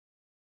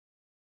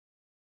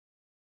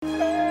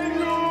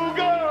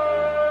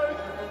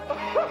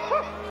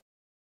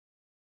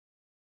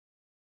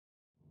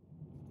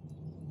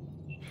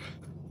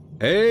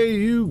Hey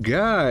you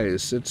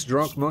guys, it's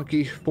Drunk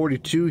Monkey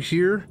 42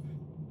 here.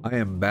 I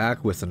am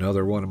back with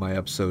another one of my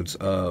episodes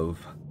of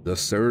The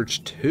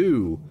Surge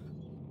 2.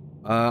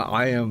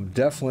 I am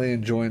definitely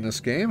enjoying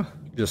this game.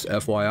 Just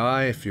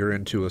FYI, if you're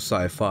into a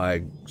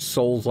sci-fi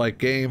Souls-like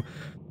game,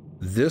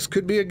 this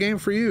could be a game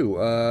for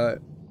you.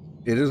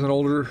 It is an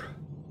older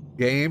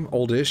game,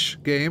 oldish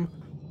game.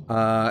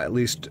 At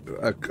least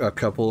a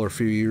couple or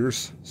few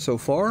years so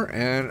far,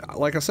 and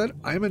like I said,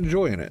 I'm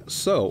enjoying it.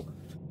 So,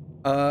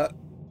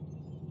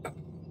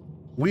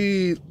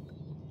 we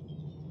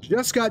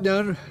just got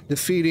done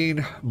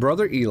defeating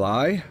Brother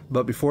Eli,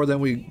 but before then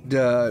we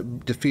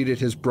defeated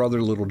his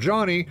brother Little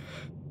Johnny,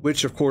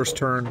 which of course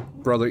turned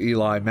Brother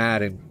Eli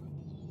mad and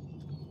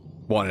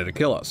wanted to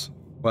kill us.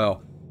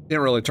 Well,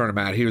 didn't really turn him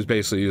mad, he was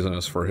basically using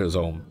us for his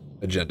own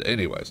agenda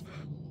anyways.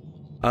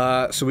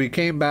 So we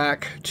came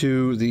back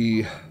to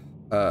the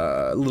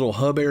little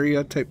hub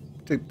area type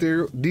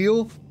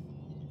deal,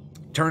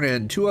 turn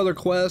in 2 other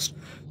quests.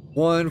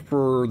 One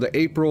for the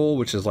April,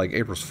 which is like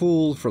April's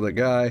Fool for the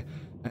guy,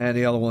 and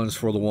the other one's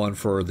for the one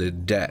for the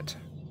debt.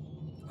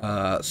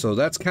 So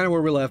that's kind of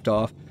where we left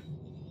off.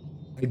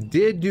 I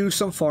did do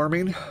some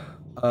farming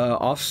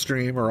off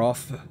stream or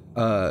off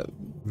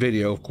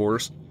video, of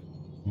course,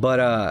 but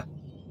I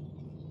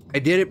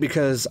did it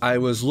because I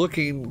was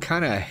looking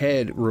kind of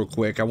ahead real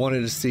quick. I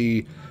wanted to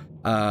see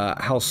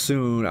how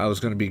soon I was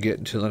going to be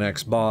getting to the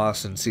next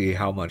boss and see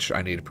how much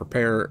I need to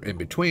prepare in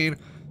between.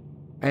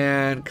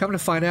 And come to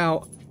find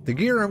out, the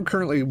gear I'm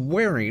currently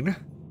wearing,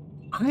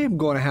 I am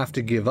going to have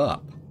to give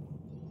up.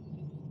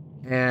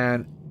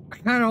 And I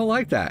kind of don't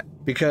like that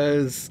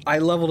because I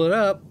leveled it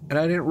up and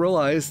I didn't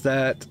realize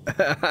that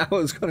I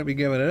was going to be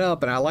giving it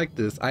up, and I like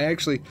this. I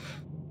actually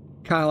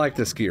kind of like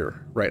this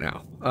gear right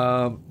now.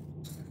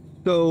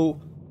 So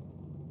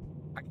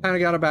I kind of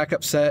got a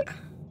backup set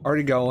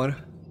already going.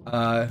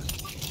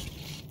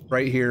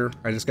 Right here,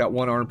 I just got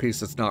one arm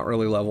piece that's not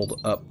really leveled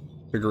up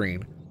to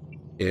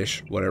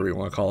green-ish, whatever you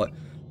want to call it.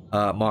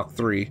 Mach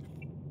 3,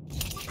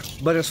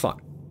 but it's fine.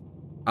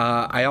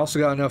 I also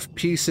got enough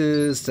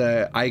pieces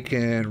that I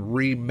can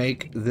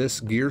remake this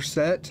gear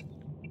set,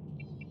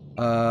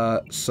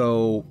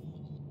 so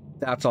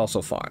that's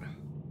also fine.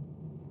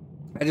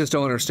 I just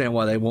don't understand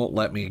why they won't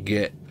let me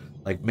get,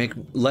 like,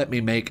 let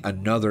me make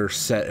another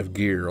set of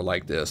gear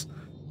like this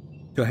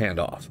to hand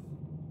off,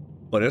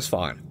 but it's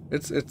fine.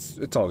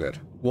 It's all good.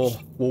 We'll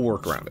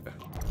work around it.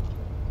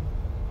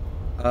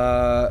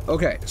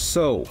 Okay,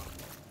 so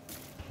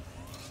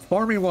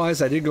farming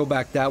wise, I did go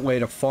back that way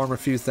to farm a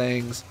few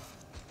things.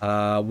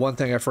 One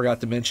thing I forgot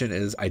to mention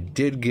is I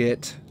did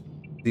get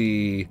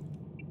the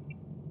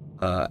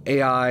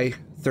AI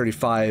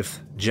 35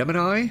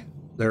 Gemini.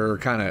 They're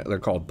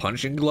called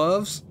punching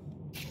gloves.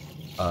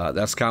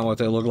 That's kind of what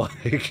they look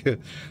like.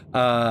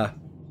 I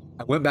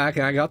went back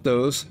and I got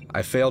those.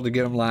 I failed to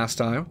get them last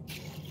time.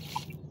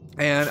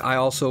 And I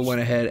also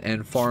went ahead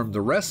and farmed the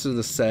rest of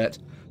the set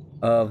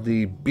of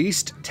the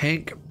Beast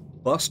Tank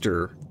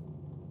Buster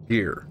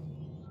gear.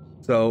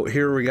 So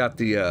here we got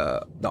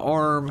the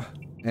arm,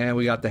 and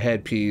we got the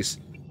headpiece,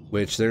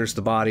 which there's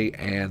the body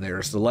and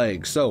there's the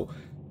leg. So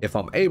if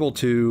I'm able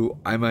to,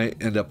 I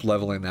might end up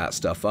leveling that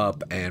stuff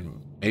up and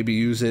maybe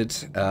use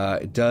it.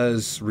 It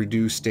does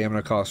reduce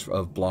stamina cost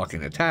of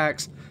blocking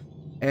attacks,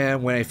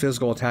 and when a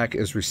physical attack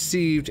is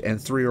received and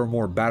 3 or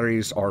more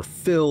batteries are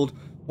filled,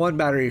 1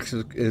 battery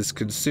is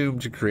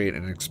consumed to create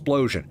an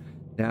explosion.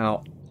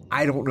 Now,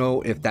 I don't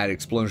know if that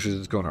explosion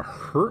is going to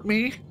hurt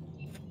me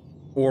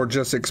or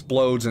just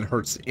explodes and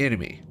hurts the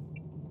enemy,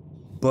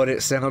 but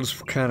it sounds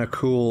kind of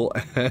cool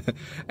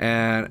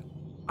and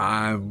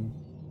I'm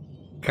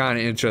kind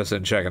of interested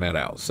in checking it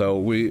out.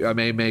 So I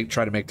may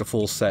try to make the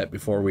full set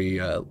before we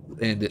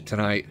end it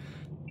tonight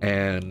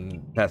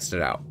and test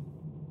it out.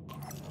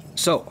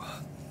 So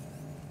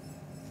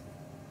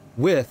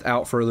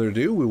without further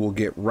ado, we will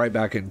get right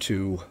back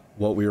into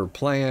what we were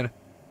playing,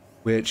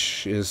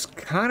 which is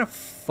kind of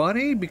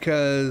funny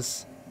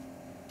because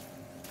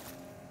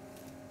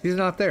he's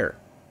not there.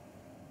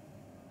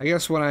 I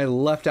guess when I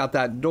left out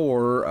that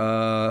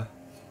door,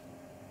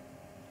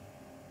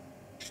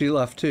 she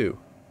left too.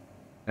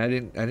 I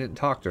didn't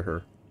talk to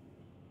her.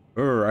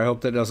 I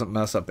hope that doesn't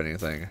mess up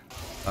anything.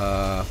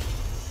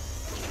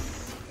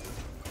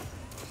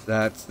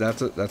 That's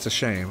a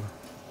shame.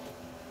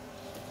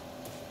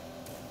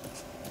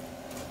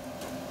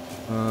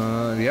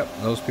 Yep,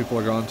 those people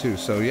are gone too.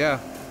 So yeah,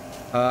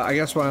 I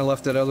guess when I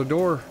left that other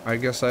door, I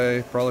guess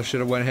I probably should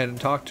have went ahead and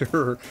talked to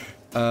her,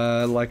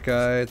 like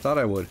I thought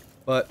I would.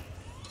 But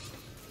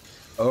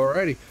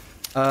alrighty,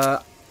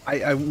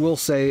 I will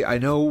say I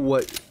know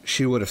what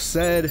she would have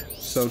said,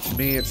 so to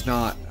me it's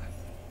not.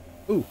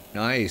 Ooh,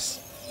 nice.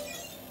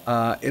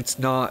 It's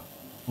not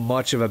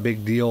much of a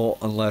big deal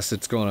unless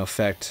it's going to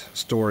affect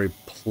story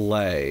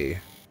play,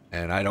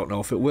 and I don't know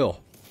if it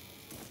will.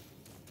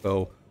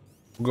 So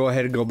we'll go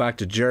ahead and go back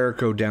to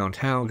Jericho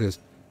downtown because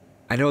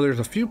I know there's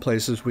a few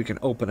places we can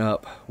open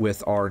up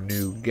with our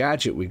new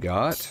gadget we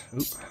got.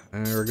 Oop,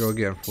 and there we go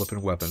again,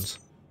 flipping weapons.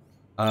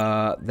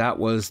 That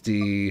was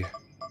the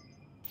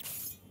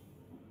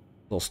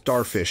little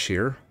starfish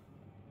here.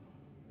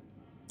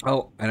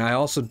 Oh, and I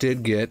also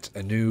did get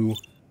a new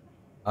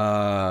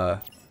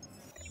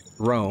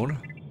drone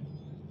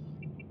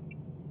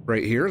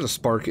right here, the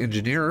Spark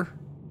Engineer,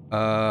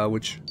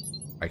 which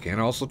I can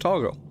also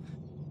toggle.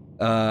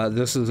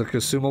 This is a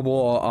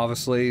consumable,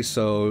 obviously,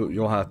 so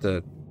you'll have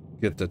to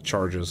get the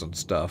charges and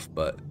stuff,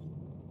 but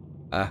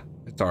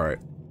it's alright.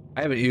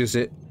 I haven't used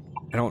it.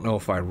 I don't know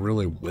if I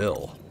really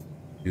will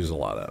use a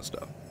lot of that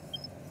stuff.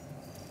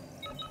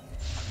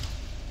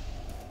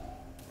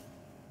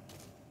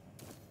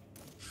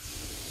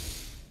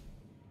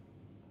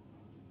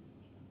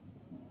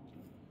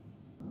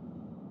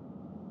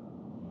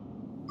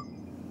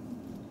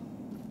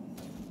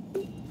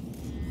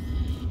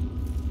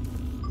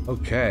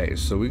 Okay,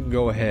 so we can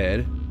go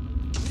ahead,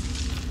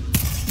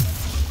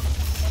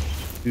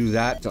 do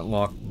that to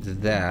unlock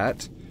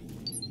that.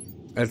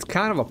 It's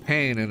kind of a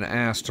pain in the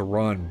ass to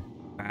run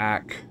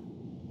back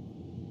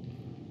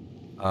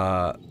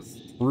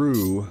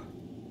through.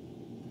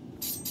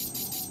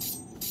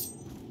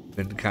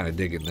 Been kind of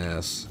digging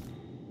this.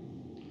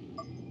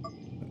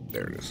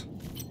 There it is.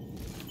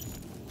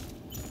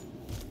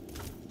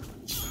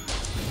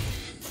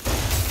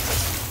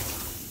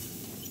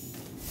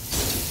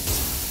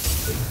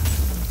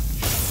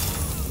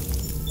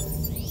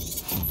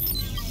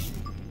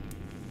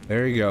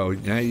 There you go.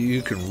 Now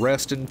you can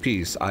rest in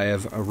peace. I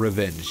have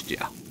revenged you.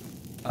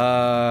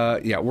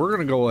 Yeah, we're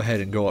gonna go ahead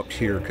and go up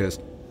here because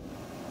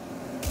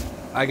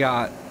I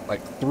got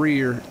like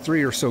three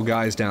or so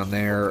guys down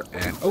there,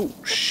 and oh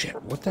shit!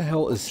 What the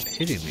hell is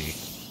hitting me?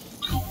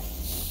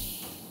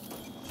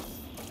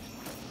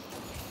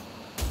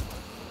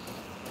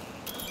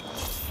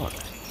 Fuck.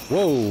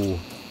 Whoa!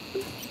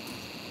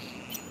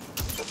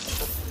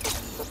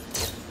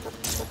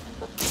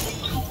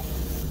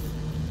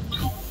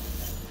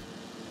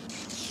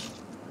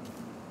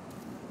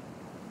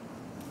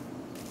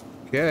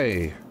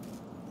 Okay.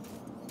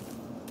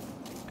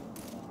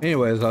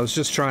 Anyways, I was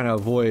just trying to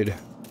avoid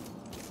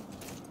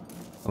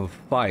some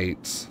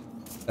fights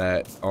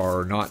that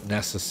are not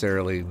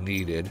necessarily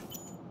needed.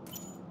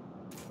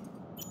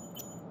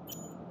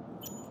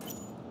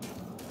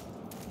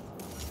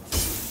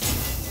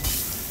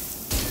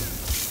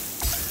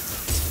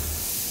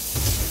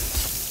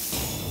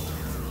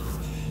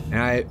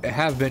 And I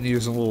have been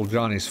using little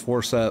Johnny's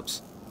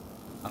forceps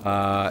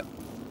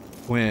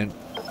when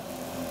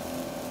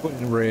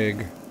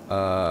rig.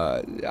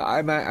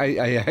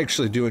 I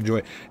actually do enjoy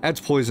it. Adds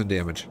poison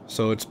damage,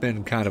 so it's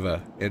been kind of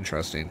a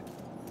interesting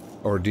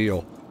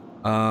ordeal.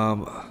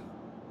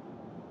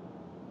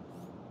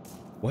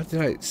 What did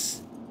what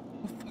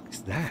the fuck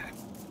is that?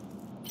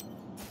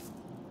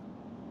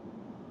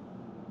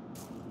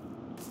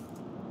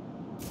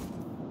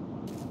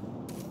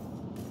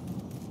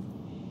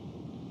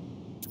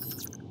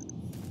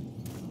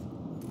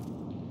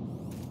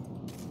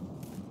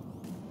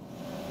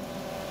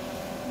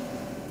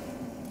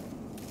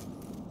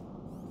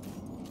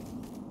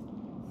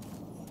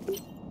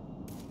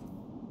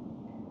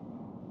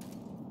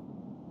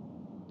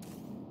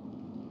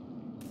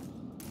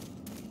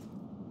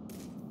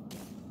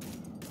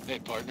 Hey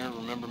partner,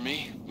 remember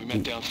me? We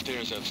met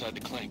downstairs outside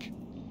the Clink.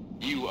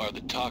 You are the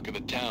talk of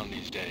the town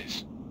these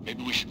days.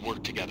 Maybe we should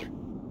work together.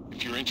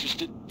 If you're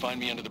interested, find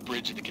me under the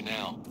bridge of the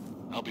canal.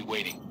 I'll be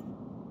waiting.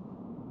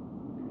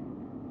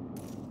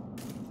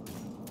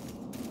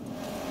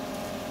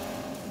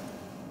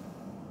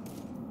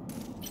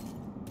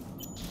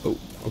 Oh,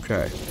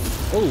 okay.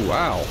 Oh,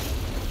 wow.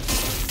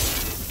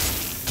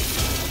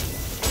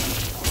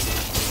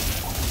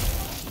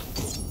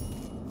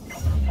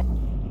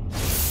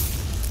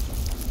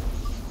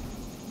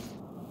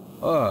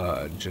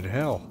 In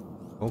hell.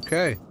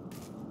 Okay.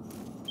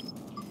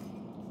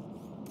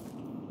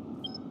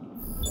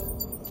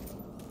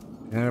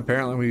 And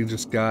apparently we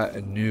just got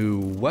a new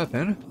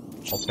weapon.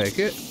 I'll take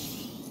it.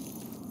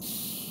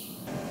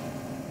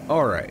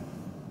 Alright.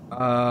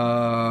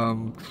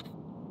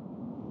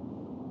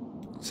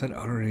 Said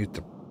underneath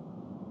the...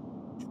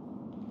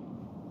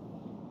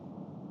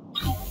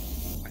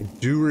 I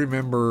do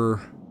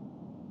remember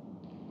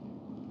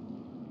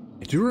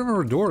a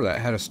door that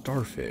had a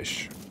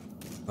starfish.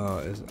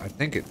 I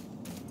think it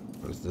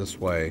was this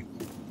way.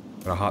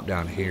 Gotta hop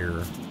down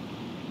here.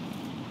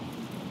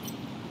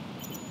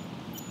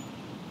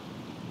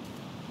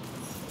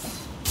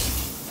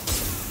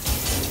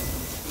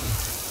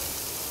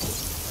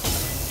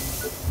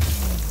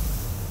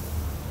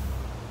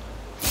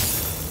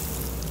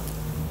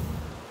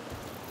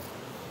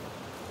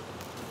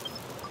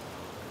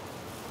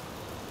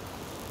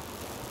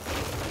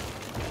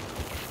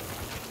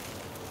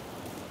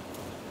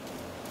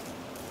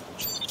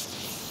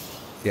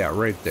 Yeah,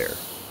 right there.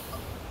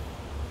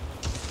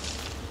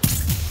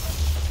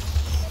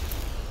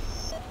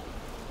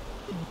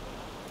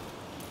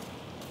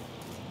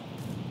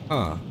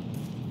 Huh.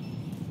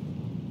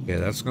 Yeah,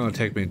 that's gonna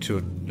take me to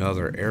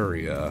another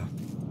area.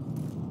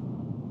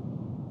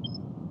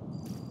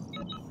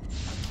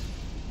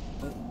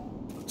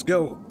 Let's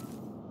go.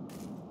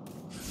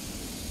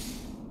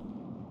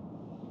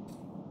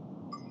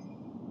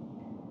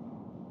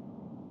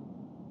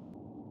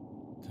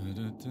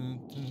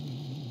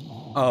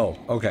 Oh,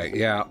 okay,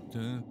 yeah.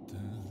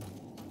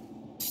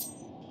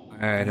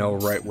 I know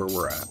right where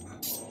we're at.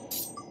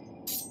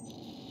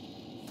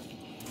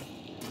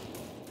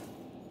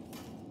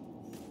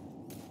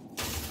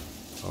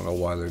 I don't know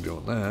why they're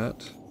doing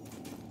that.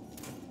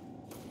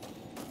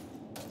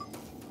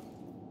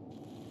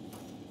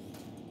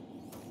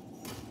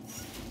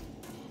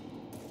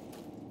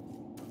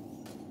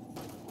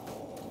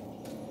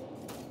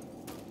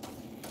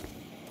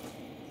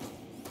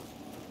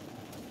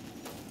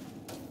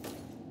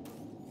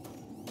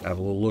 Have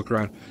a little look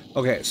around.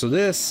 Okay, so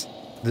this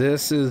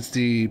is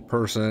the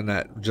person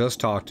that just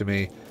talked to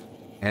me,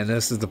 and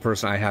this is the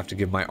person I have to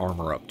give my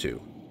armor up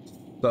to.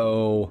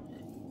 So,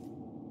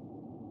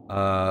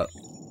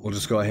 we'll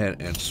just go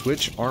ahead and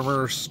switch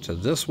armors to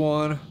this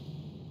one.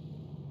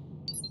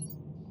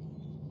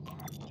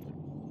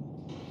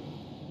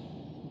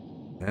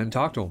 And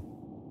talk to him.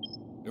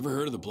 Ever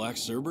heard of the Black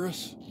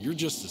Cerberus? You're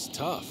just as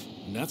tough,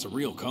 and that's a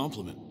real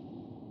compliment.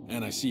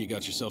 And I see you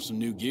got yourself some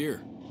new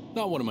gear.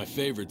 Not one of my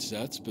favorite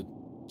sets, but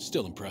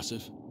still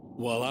impressive.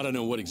 Well, I don't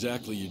know what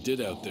exactly you did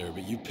out there,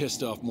 but you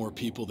pissed off more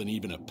people than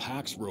even a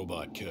PAX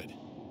robot could.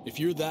 If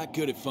you're that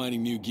good at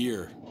finding new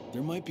gear,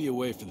 there might be a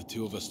way for the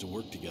two of us to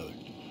work together.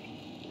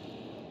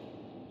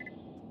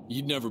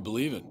 You'd never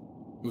believe it.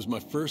 It was my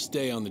first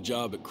day on the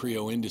job at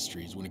Creo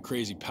Industries when a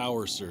crazy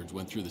power surge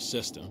went through the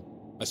system.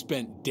 I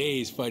spent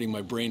days fighting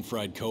my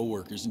brain-fried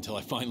co-workers until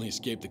I finally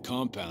escaped the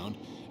compound.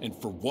 And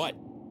for what?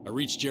 I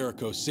reached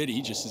Jericho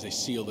City just as they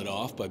sealed it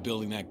off by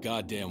building that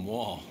goddamn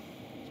wall.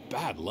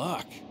 Bad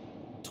luck.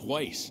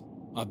 Twice.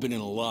 I've been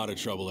in a lot of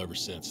trouble ever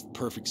since.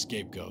 Perfect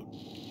scapegoat.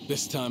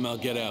 This time I'll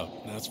get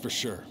out, that's for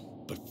sure.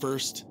 But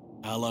first,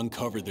 I'll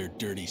uncover their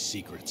dirty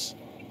secrets.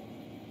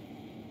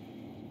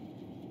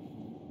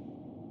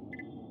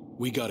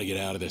 We gotta get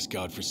out of this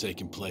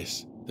godforsaken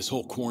place. This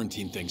whole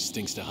quarantine thing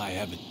stinks to high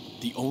heaven.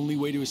 The only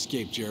way to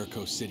escape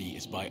Jericho City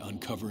is by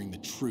uncovering the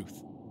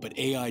truth. But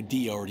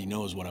A.I.D already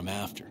knows what I'm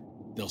after.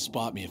 They'll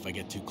spot me if I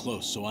get too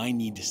close, so I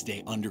need to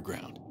stay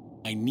underground.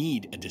 I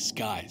need a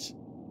disguise.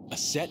 A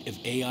set of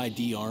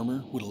A.I.D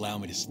armor would allow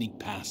me to sneak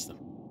past them.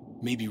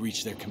 Maybe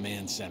reach their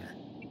command center.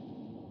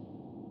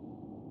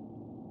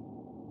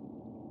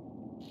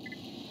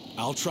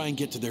 I'll try and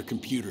get to their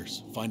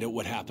computers, find out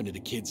what happened to the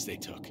kids they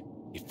took.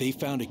 If they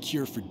found a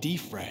cure for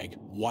defrag,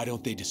 why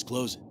don't they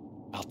disclose it?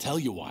 I'll tell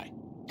you why.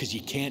 Because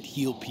you can't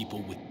heal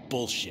people with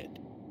bullshit.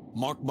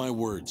 Mark my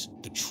words,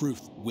 the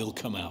truth will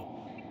come out.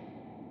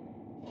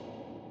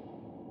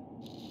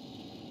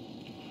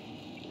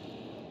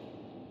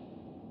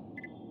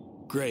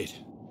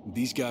 Great.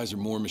 These guys are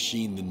more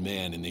machine than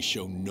man and they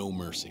show no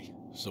mercy.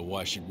 So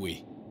why should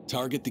we?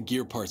 Target the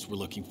gear parts we're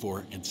looking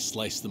for and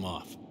slice them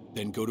off.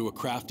 Then go to a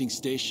crafting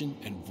station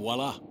and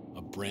voila,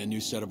 a brand new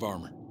set of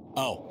armor.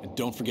 Oh, and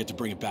don't forget to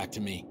bring it back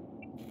to me.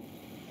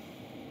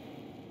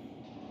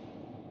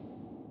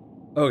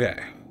 Okay,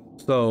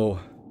 so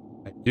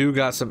I do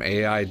got some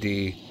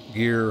A.I.D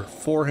gear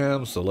for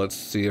him, so let's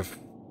see if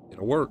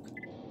it'll work.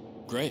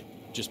 Great.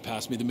 Just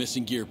pass me the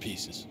missing gear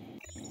pieces.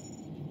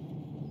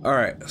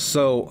 Alright,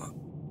 so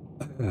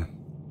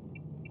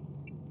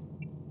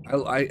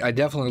I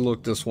definitely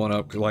looked this one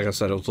up, because like I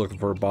said, I was looking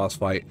for a boss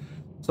fight.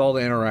 Saw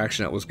the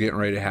interaction that was getting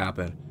ready to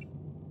happen.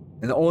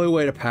 And the only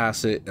way to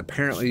pass it,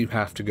 apparently you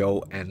have to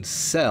go and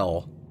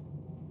sell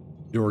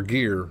your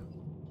gear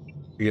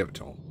to give it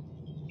to him.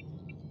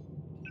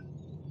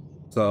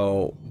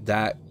 So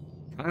that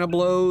kind of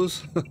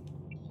blows.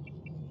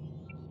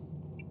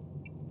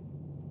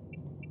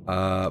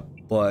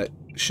 But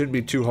shouldn't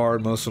be too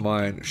hard. Most of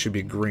mine should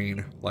be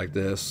green like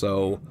this,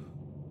 so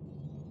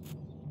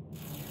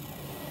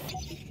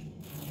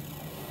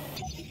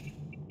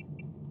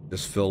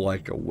just feel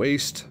like a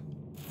waste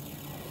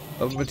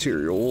of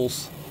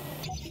materials.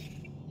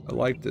 I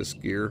like this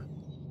gear.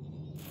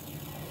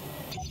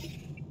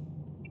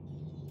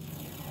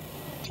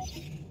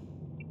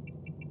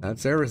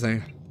 That's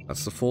everything.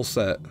 That's the full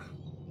set.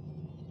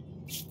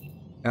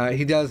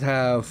 He does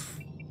have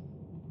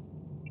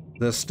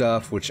this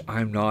stuff, which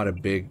I'm not a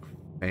big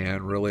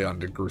fan really on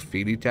the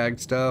graffiti tag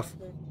stuff.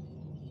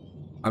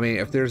 I mean,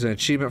 if there's an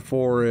achievement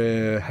for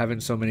having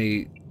so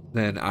many,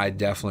 then I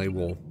definitely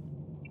will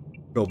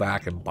go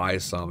back and buy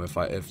some if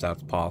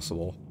that's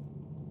possible.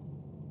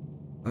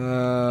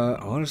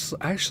 Honestly,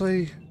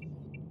 actually,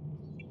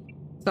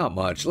 it's not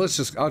much. I'll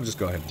just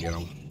go ahead and get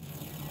them.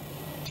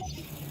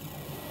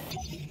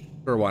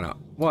 Or why not?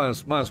 Might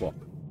as well.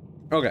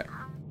 Okay.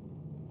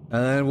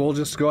 And then we'll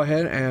just go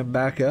ahead and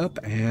back up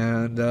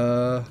and,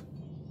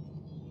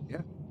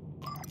 yeah.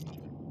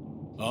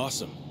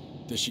 Awesome.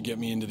 This should get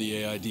me into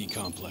the A.I.D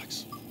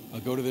complex. I'll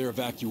go to their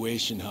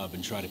evacuation hub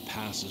and try to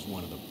pass as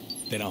one of them.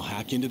 Then I'll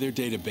hack into their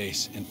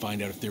database and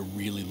find out if they're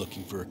really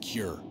looking for a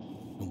cure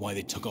and why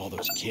they took all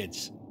those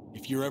kids.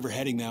 If you're ever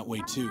heading that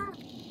way too,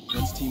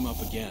 let's team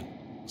up again.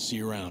 See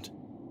you around.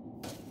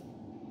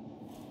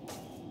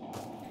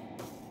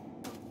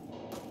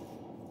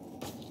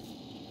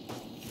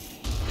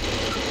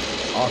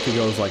 Off he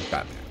goes like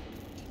Batman.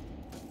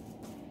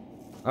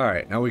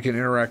 Alright, now we can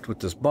interact with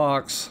this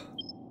box.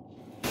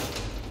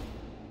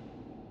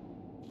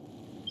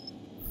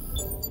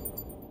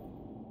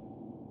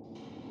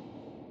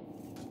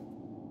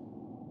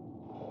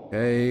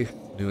 Okay,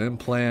 new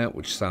implant,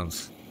 which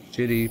sounds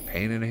shitty.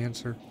 Pain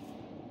enhancer.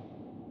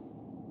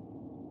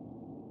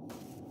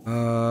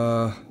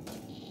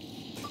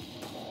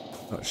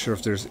 Not sure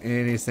if there's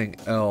anything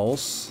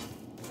else.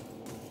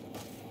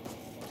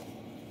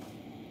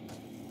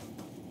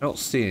 I don't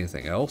see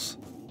anything else.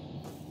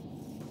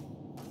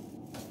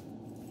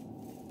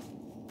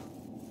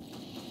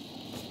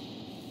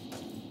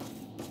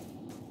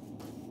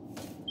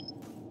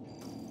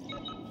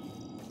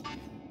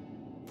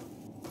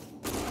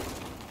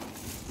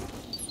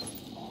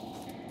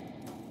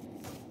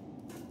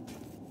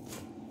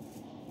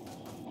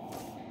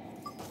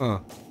 Huh.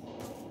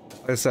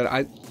 Like I said,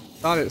 I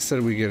thought it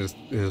said we get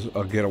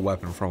a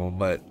weapon from him,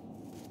 but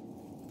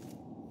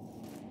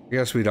I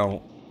guess we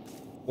don't.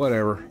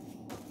 Whatever.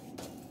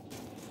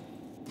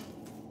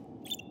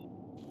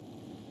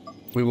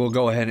 We will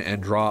go ahead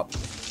and drop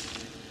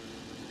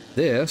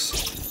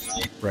this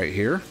right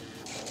here.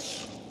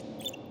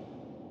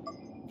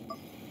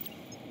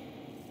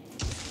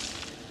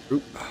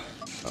 Oop,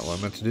 not what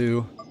I meant to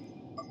do.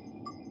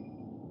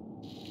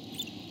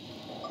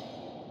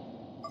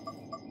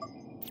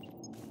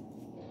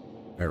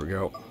 There we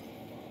go.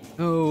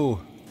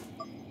 No.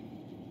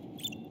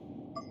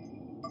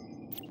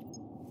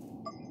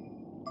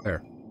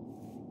 There.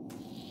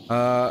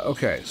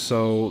 Okay,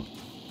 so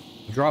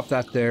drop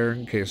that there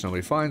in case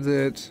nobody finds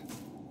it.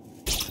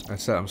 I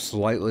said I'm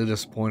slightly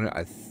disappointed.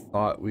 I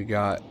thought we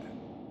got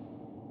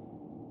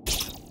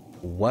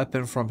a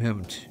weapon from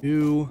him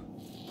too.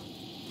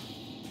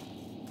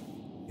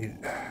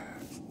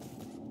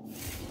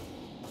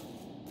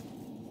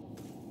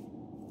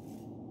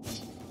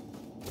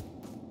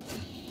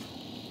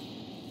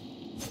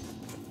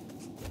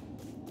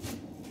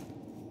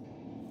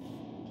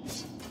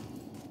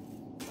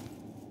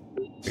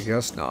 I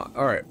guess not.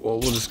 Alright, well,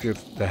 we'll just get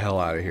the hell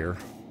out of here.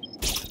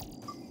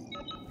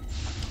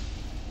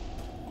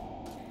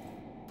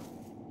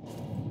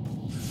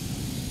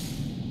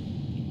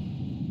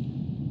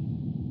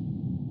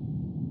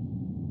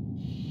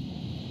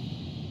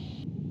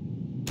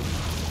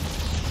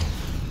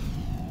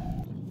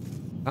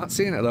 Not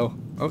seeing it, though.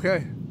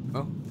 Okay.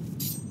 Well.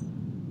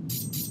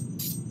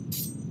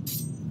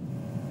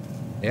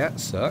 Yeah, it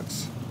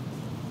sucks.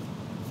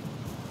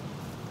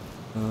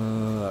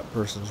 That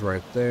person's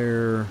right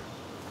there.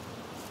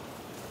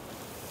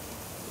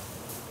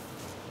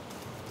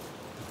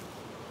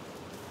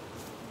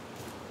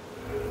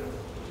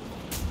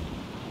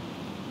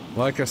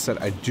 Like I said,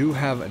 I do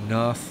have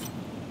enough.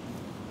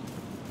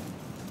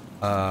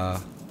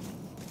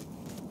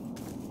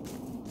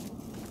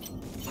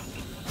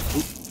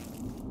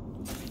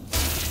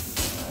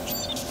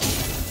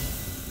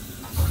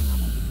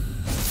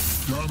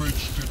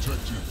 Damage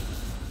detected.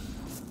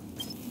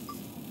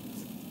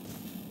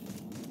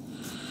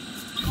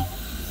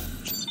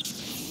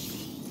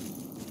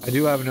 I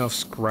do have enough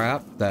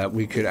scrap that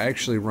we could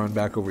actually run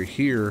back over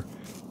here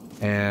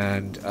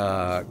and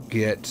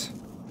get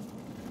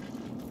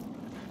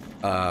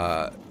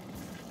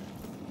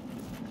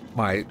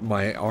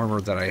my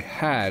armor that I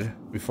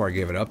had before I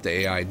gave it up,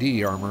 the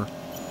A.I.D armor,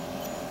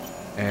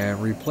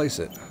 and replace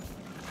it.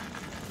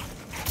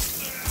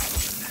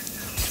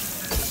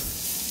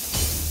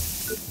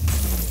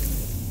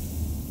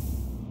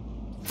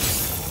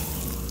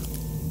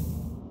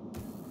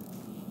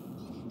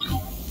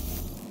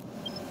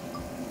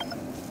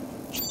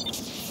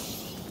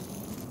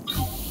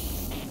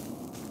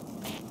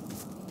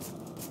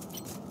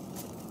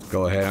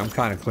 Go ahead. I'm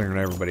kind of clearing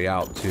everybody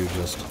out too,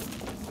 just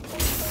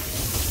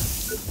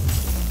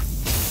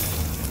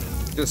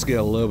get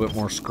a little bit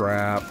more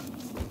scrap,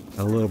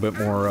 a little bit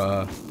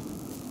more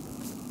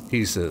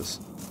pieces.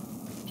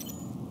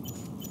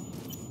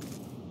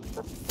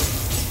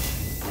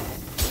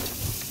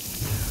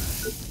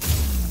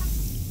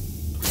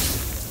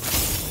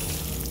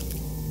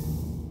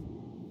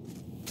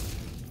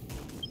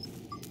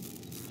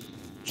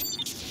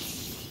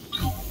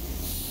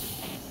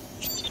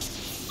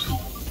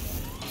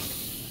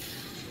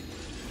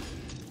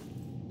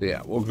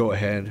 Yeah, we'll go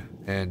ahead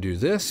and do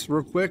this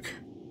real quick.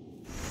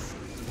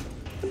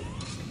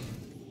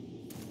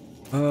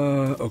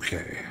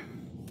 Okay.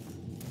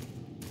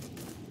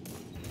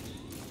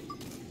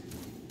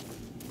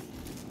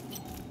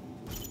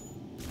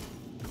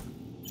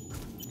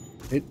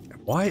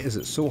 Why is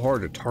it so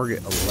hard to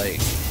target a leg?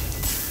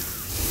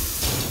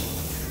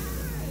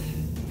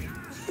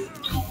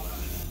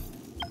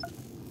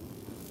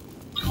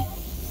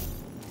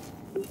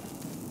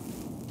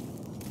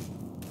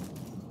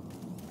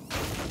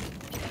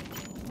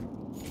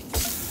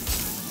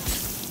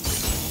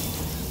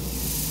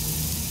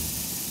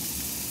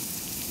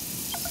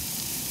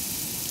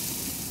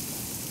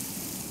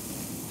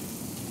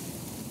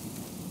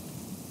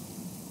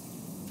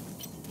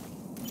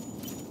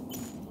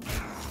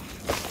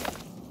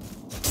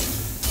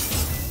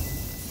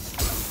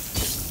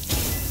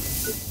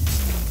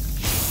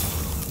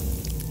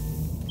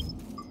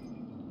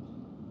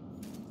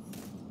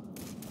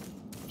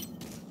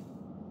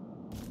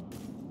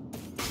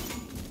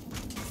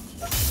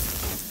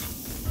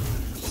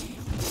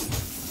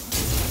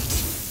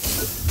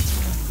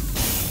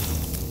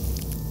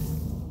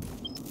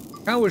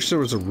 I wish there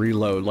was a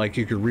reload, like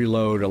you could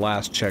reload a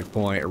last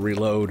checkpoint or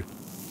reload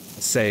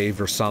a save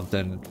or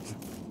something.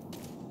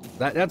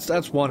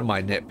 That's one of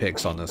my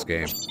nitpicks on this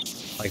game.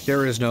 Like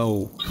there is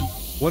no,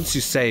 once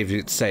you save,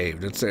 it's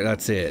saved.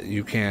 That's it.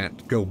 You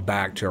can't go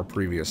back to a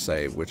previous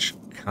save, which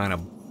kind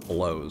of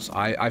blows.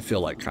 I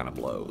feel like kind of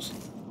blows.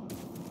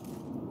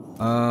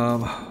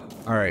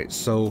 Alright,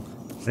 so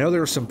I know there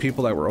were some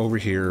people that were over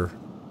here.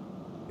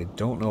 I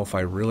don't know if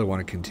I really want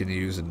to continue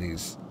using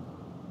these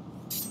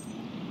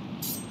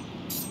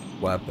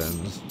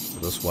weapons.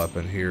 This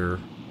weapon here.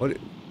 What?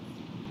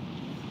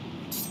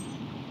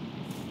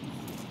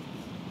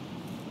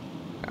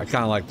 I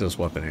kind of like this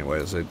weapon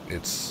anyways.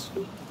 It's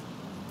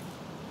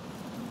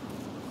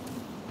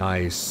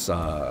nice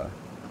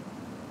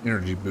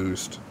energy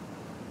boost.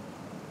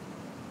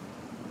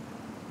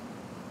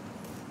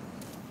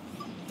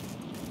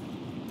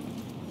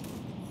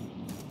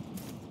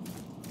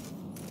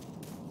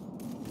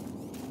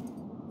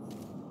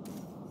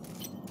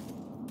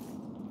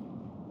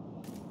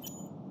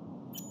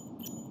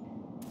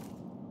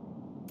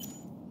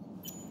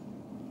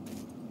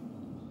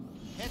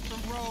 Hit the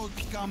road,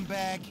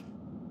 scumbag.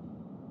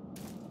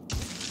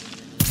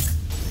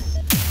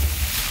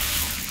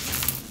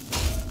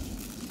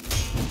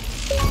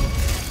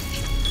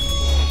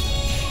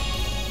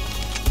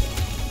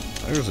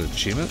 There's an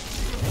achievement.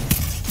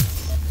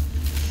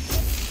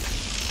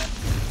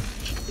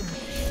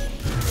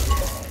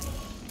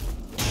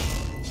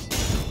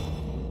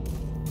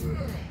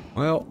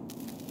 Well,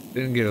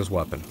 didn't get his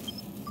weapon.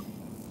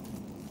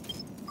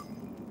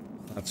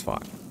 That's fine.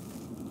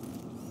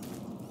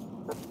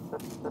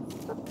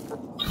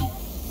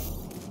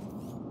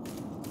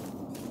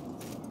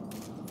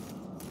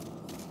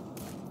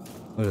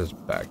 What is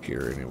back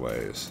here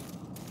anyways?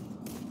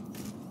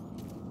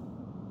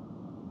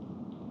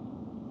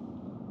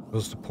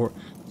 Goes to Port.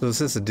 So is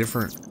this a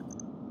different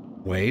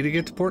way to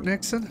get to Port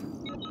Nixon?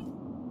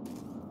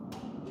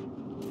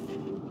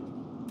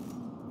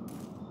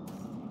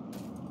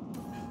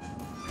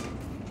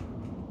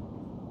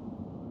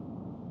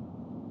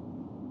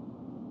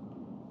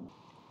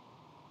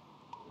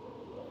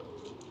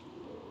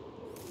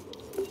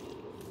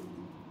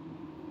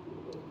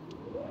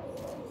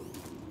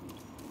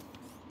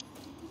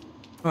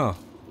 Oh.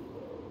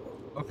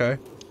 Okay.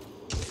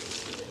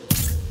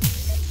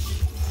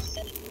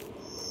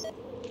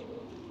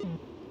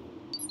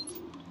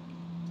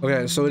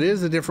 Okay, so it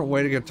is a different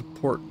way to get to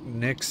Port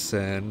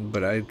Nixon,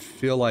 but I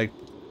feel like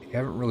you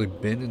haven't really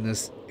been in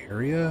this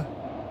area.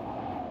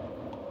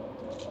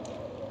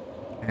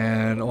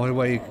 And the only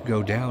way you can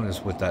go down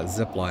is with that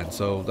zip line,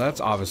 so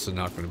that's obviously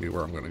not going to be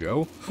where I'm going to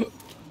go.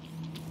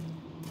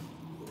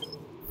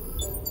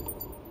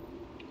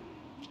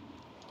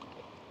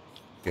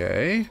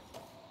 Okay.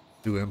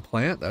 Do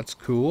implant, that's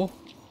cool.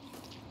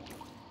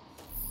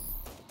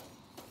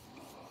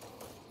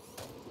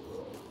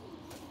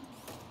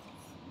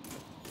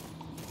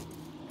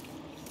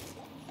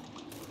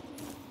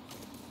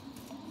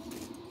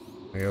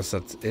 I guess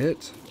that's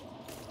it.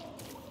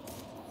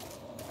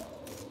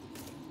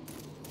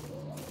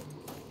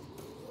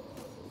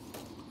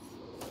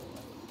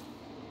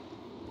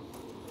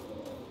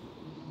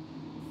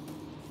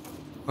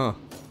 Huh.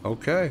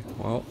 Okay,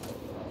 well.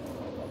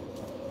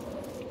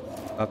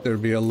 Thought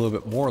there'd be a little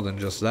bit more than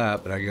just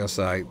that, but I guess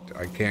I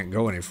can't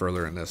go any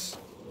further in this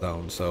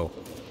zone, so.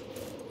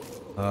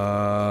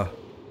 So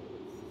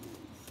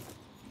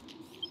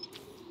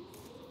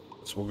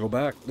we'll go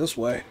back this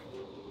way.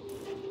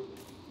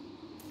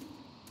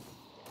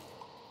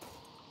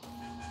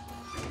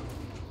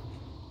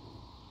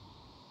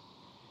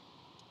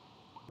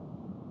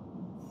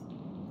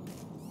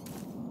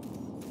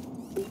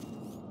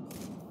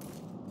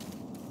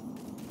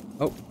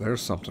 Oh,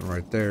 there's something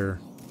right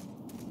there.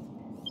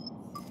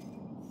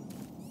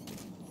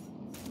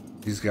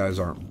 These guys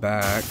aren't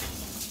back.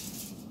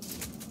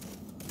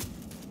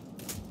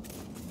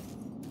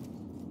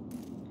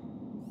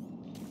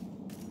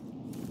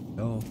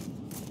 No.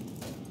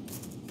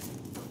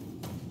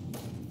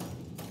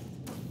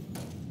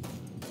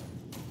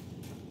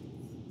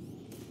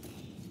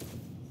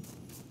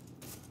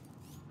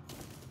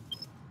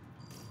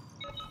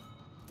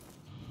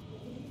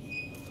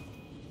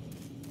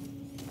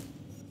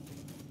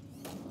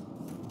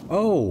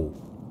 Oh,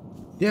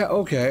 yeah,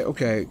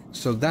 okay.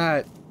 So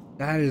that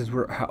is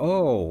where,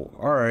 oh,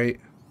 all right,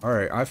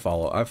 I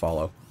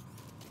follow.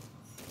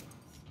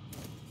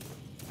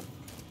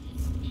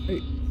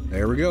 Hey,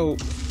 there we go.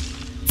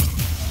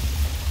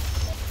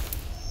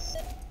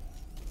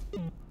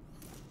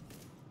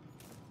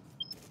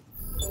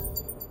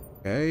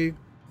 Okay,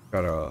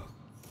 got a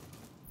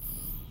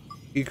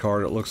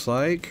e-card it looks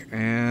like,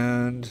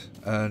 and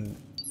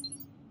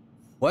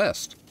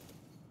quest.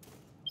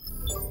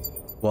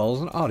 Well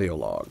as an audio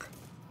log.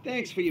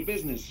 Thanks for your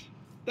business.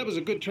 That was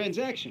a good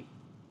transaction.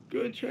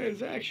 Good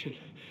transaction.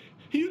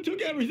 You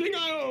took everything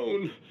I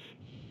own.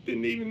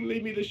 Didn't even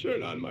leave me the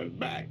shirt on my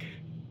back.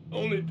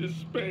 Only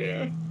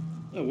despair.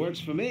 That works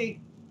for me.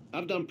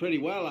 I've done pretty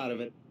well out of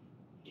it.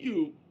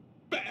 You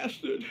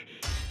bastard.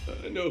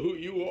 I know who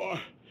you are.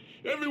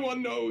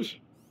 Everyone knows.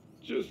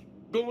 Just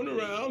going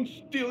around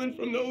stealing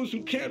from those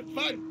who can't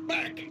fight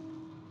back.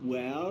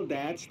 Well,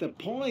 that's the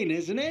point,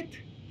 isn't it?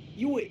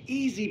 You were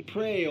easy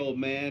prey, old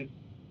man.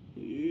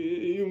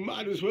 You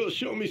might as well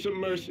show me some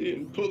mercy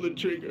and pull the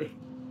trigger.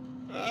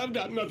 I've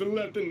got nothing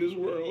left in this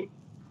world.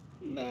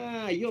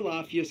 Nah, you'll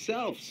off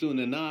yourself soon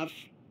enough.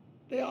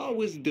 They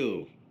always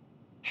do.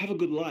 Have a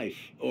good life,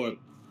 or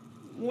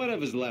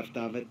whatever's left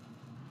of it.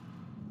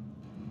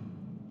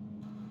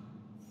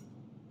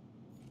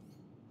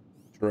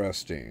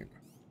 Interesting.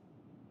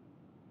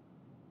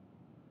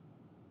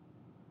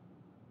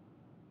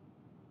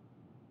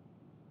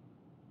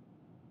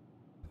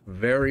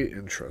 Very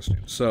interesting.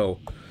 So,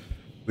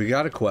 we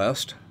got a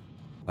quest.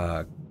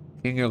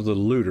 King of the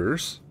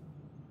Looters.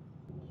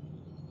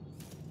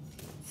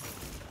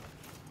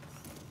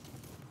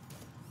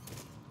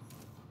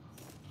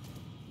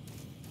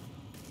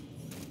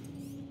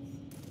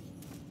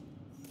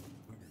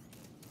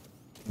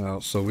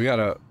 Well, so we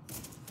gotta...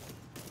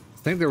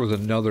 I think there was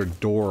another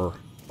door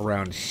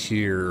around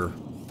here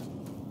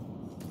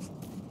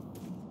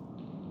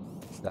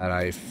that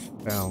I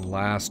found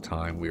last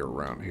time we were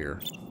around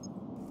here.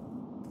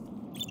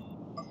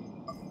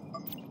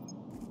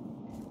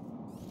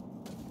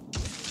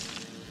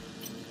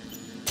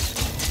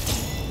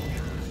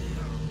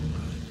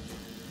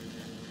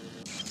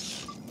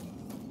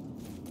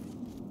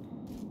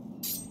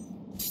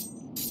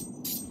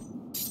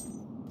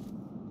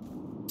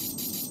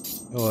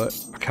 You know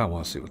what? I kind of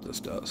want to see what this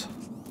does.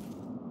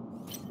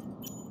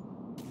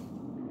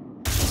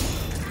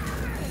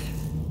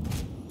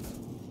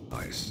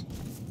 Nice.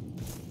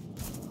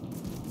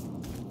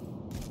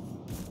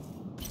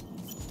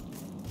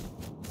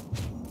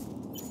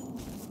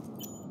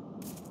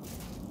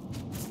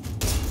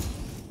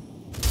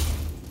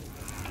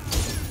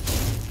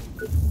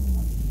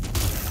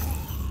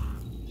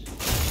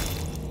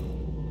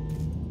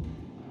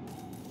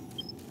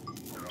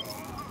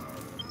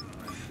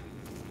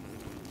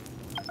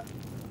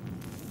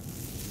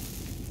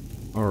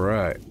 All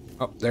right.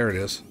 Oh, there it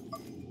is.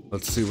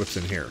 Let's see what's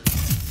in here.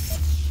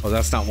 Oh,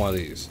 that's not one of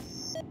these.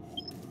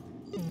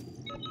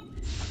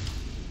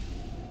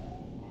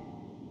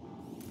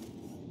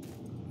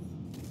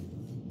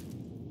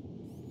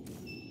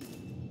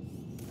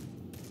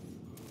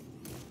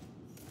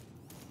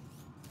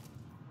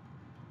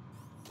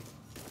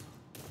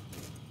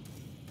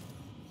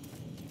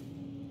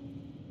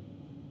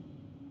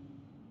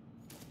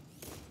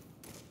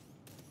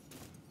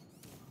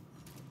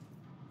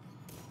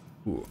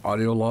 Ooh,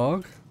 audio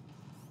log.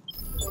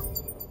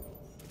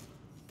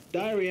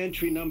 Diary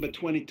entry number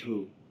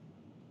 22.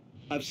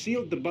 I've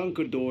sealed the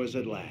bunker doors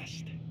at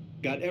last.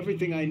 Got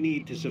everything I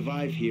need to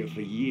survive here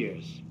for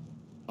years.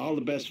 All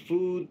the best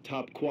food,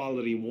 top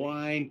quality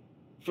wine,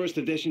 first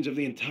editions of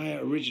the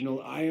entire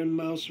original Iron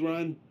Mouse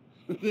run.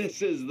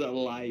 This is the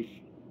life.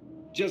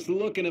 Just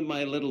looking at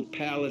my little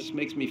palace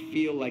makes me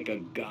feel like a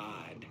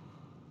god.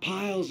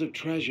 Piles of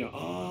treasure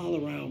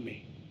all around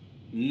me.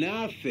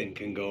 Nothing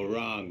can go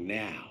wrong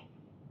now.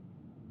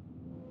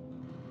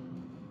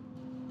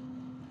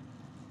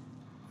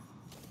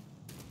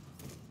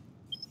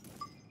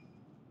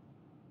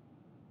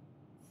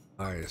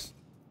 Nice.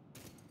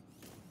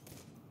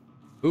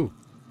 Ooh,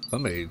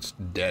 somebody's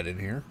dead in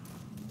here.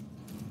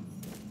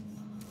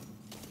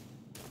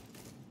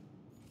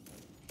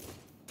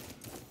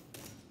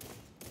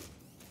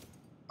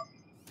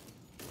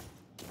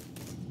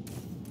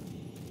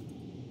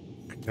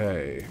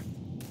 Okay.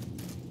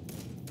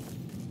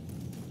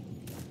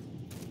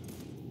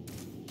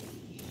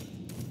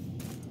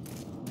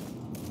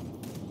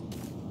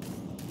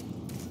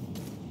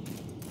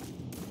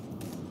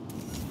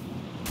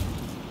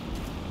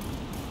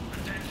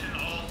 Attention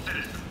all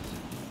citizens.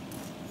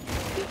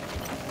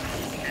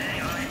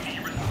 A.I.D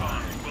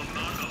response will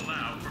not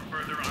allow for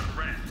further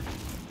unrest.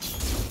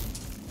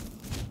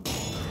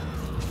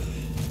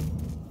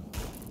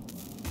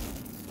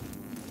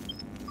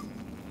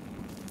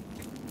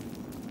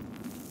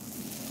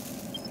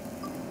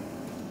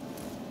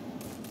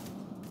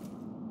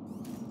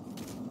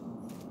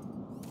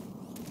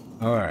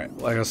 All right.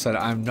 Like I said,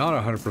 I'm not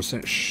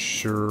 100%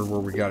 sure where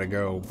we gotta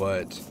go,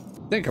 but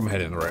I think I'm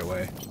heading the right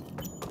way.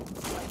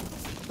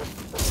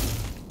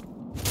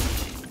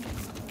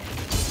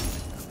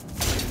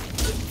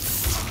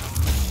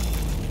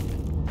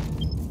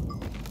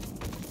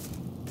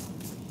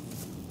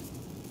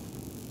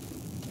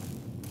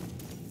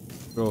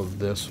 Go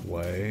this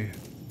way.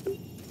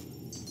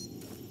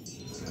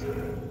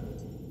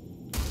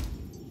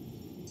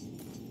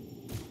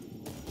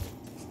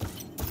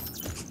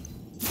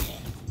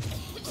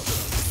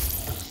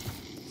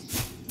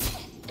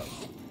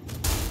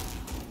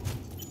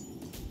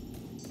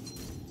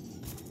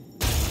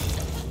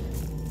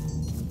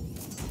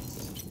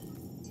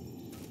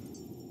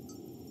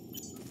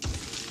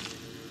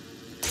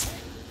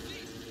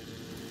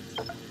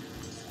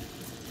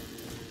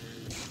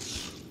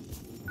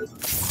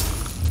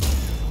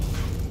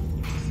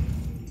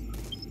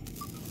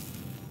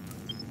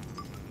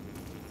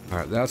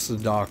 Alright, that's the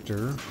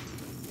doctor.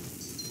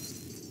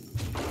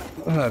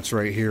 That's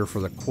right here for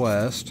the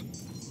quest.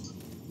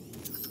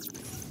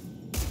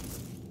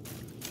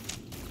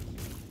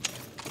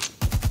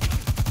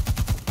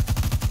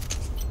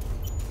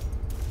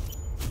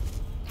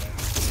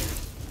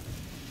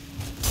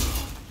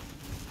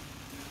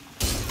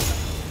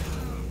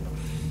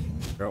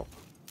 Go.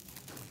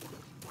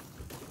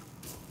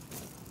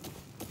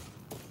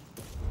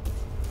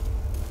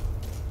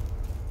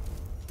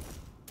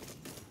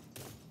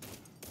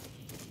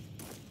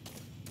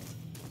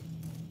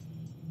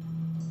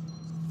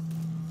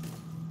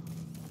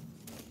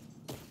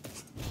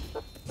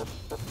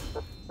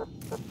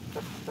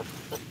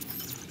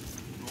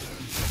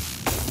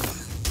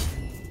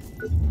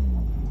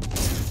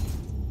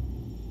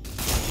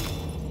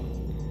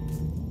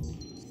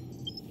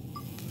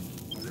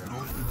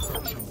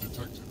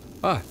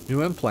 Ah,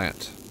 new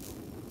implant.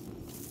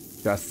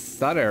 I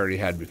thought I already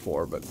had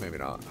before, but maybe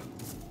not.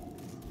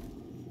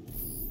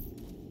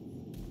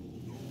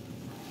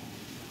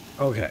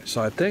 Okay,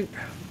 so I think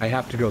I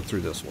have to go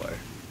through this way.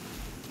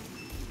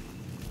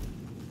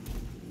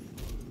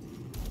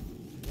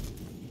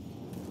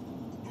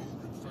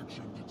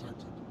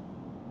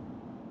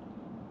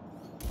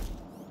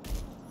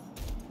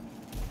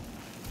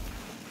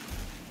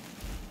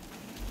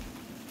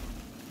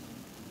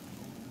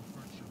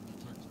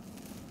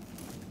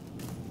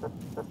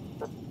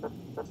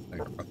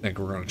 I think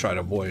we're going to try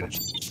to avoid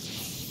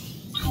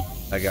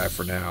that guy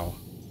for now.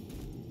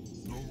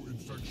 No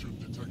infection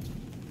detected.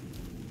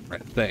 I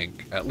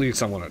think. At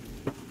least I want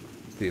to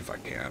see if I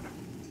can.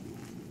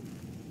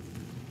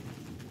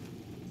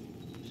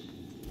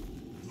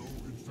 No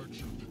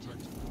infection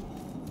detected.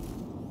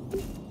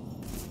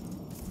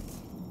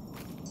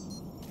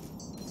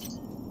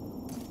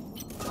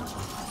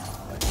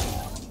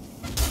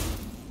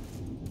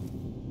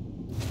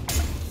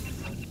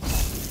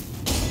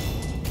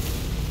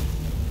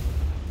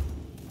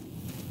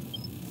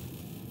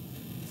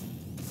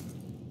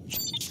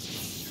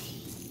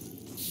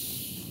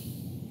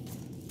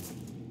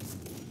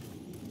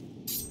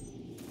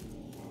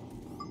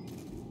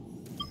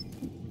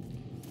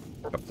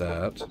 Up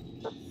that.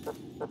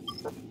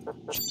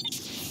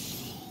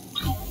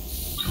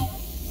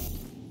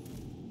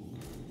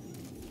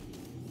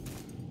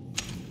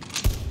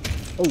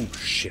 Oh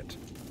shit.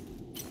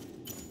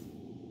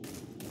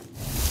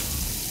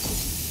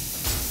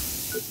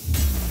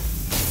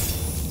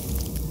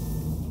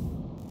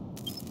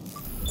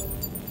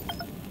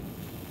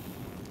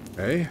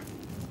 Okay.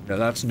 Yeah,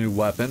 that's a new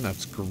weapon.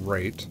 That's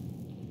great.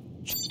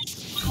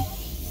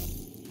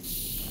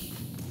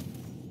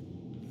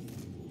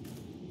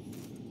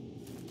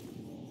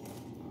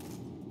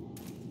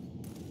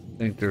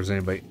 Think there's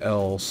anybody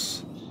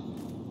else.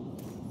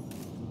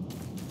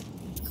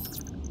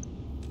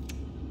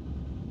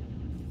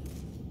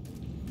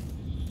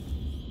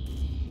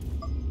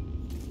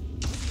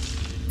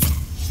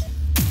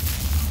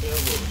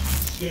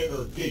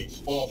 Scanner gates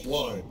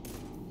offline.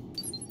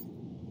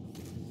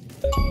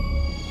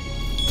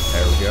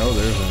 There we go.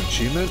 There's an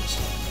achievement.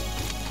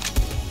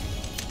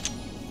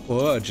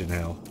 Fudge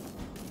now.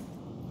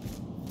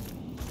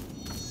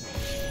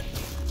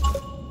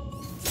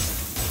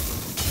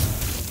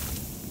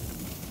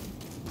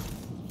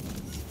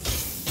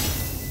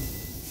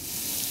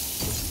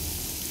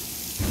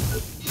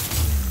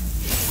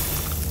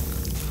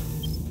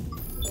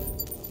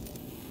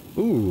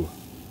 Ooh.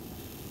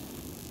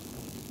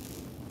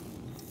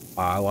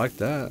 I like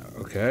that.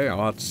 Okay,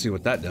 I'll have to see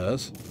what that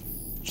does.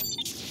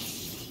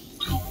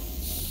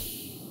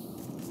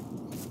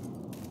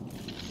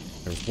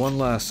 There's one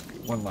last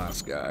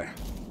guy.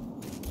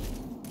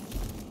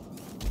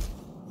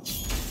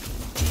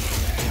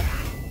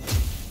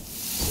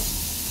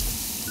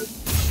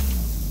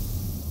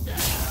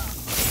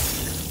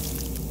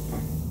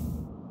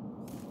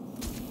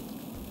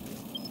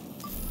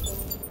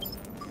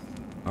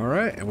 All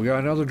right, and we got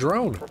another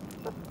drone.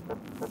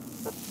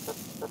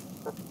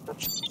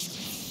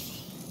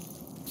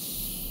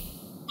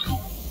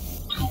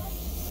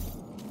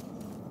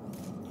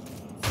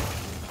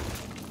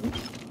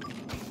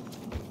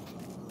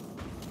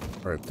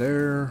 Right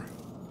there.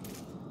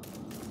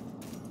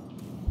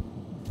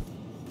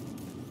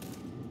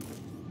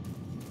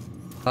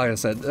 Like I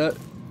said,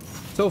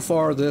 so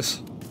far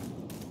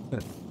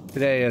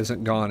today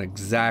hasn't gone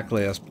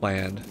exactly as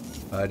planned.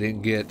 I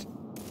didn't get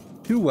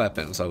 2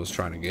 weapons I was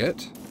trying to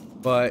get,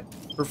 but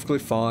perfectly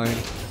fine.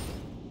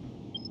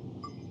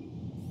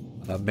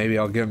 Maybe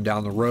I'll get them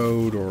down the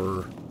road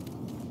or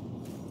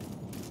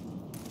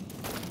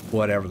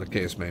whatever the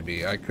case may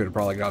be. I could have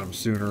probably got them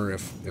sooner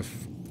if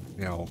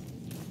you know,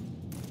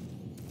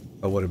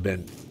 I would have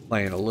been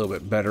playing a little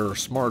bit better or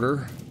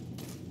smarter.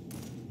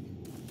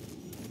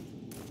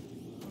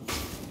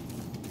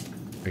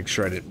 Make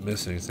sure I didn't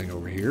miss anything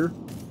over here.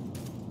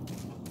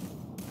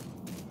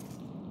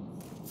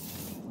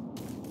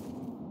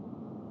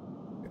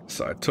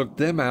 So I took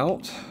them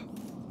out.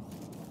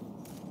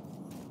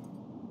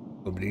 A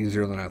little bit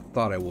easier than I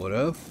thought I would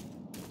have.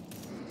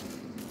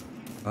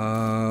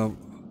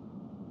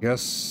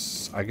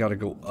 Guess I gotta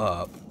go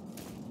up.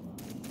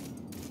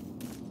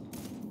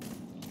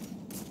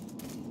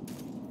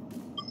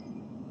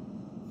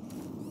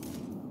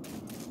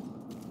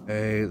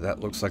 Okay,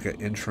 that looks like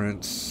an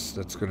entrance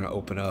that's going to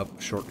open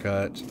up.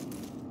 Shortcut.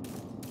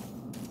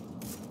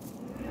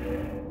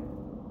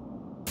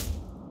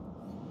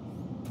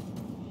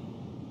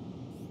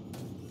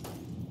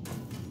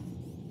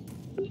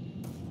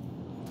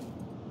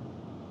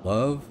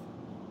 Love?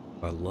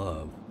 I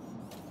love.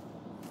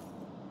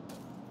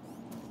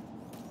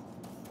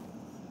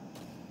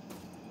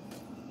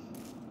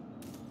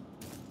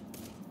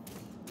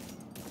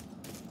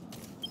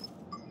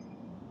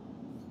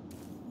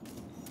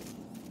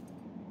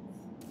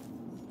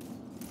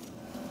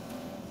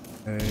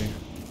 Okay.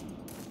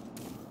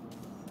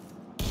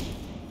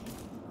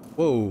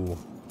 Whoa.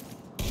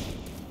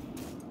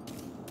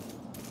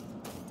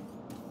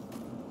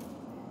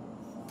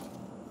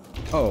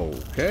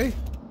 Okay.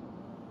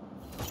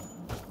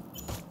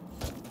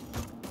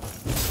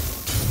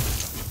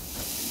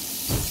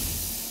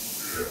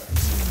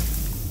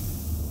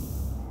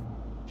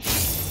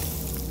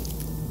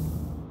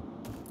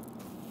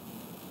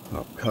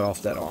 Oh, cut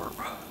off that arm.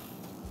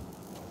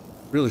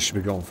 Really should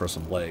be going for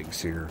some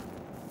legs here.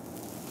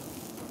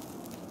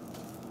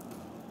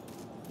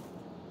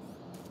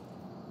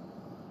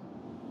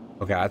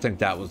 Okay, I think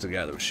that was the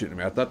guy that was shooting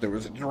me. I thought there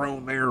was a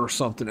drone there or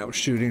something that was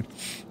shooting.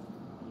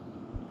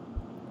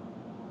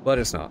 But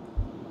it's not.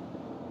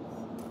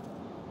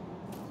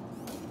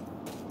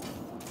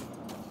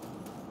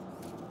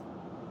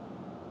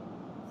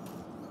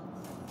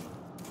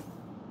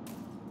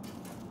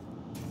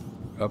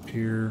 Up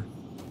here.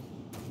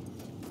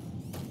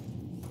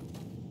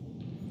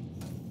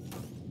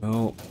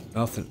 No,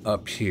 nothing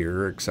up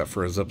here except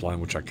for a zipline,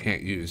 which I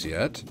can't use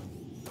yet.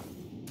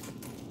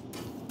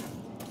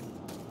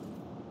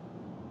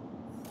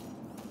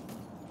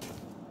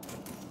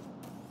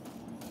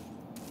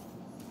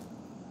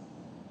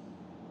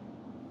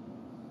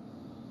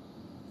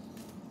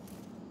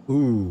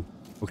 Ooh,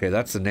 okay,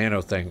 that's the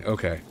nano thing.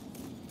 Okay.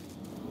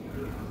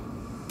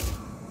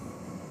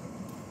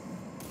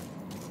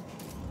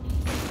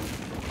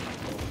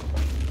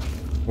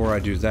 Before I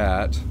do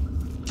that,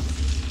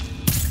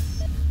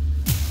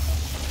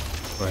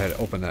 go ahead and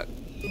open that.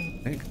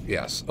 I think,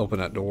 yes, open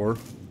that door.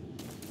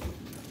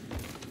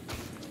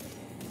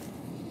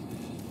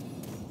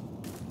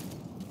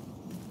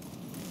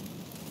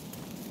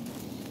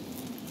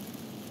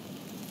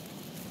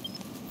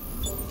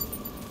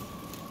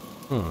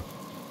 Huh.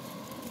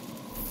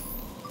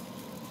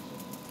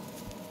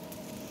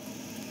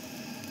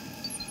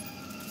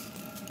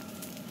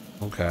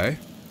 Okay,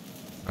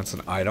 that's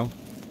an item.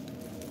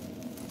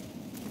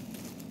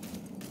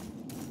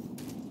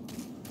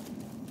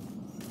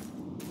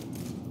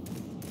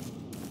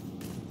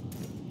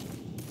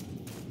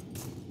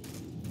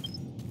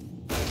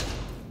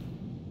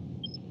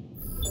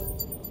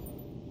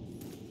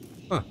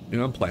 Huh,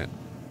 new implant.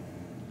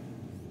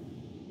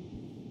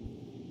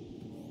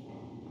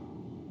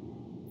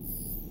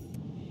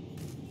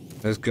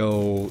 Let's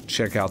go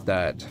check out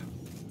that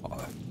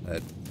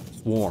that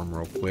swarm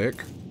real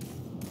quick.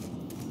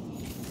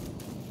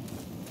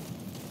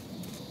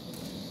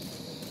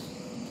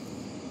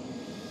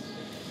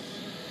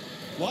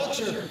 Watch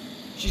her.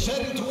 She's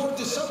heading toward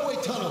the subway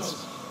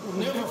tunnels. We'll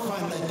never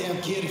find that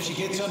damn kid if she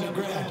gets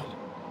underground.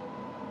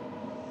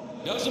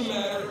 Doesn't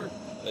matter.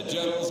 The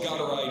general's got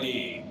her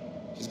ID.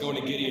 She's going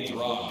to Gideon's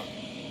Rock.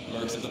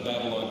 Mercs at the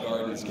Babylon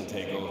Gardens can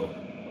take over.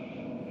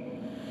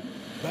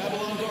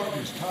 Babylon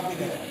Gardens, copy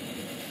that.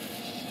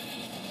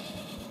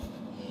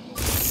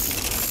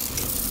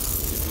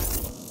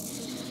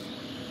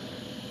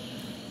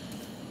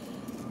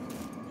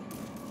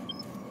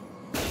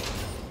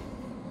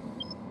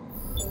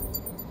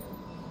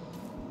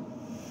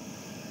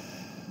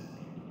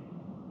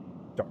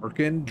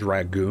 Darkened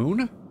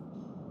Dragoon?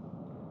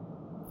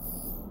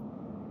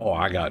 Oh,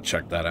 I gotta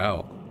check that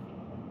out.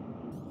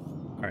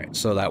 Alright,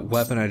 so that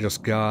weapon I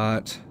just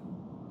got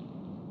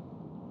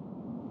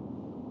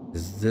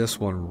is this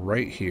one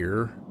right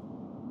here.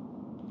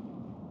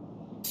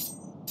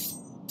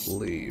 I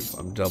believe.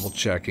 I'm double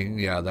checking.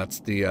 Yeah, that's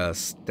the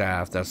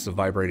staff. That's the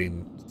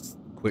vibrating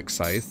quick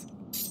scythe.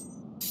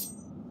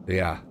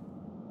 Yeah.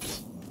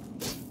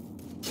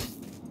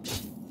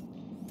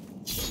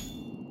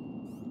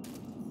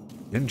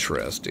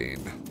 Interesting.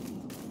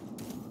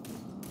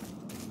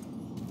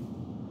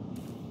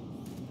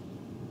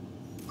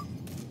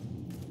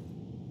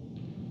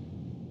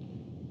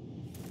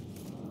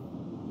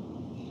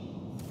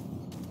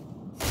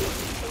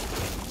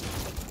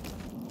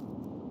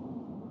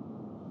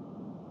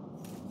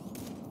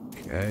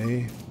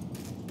 Okay.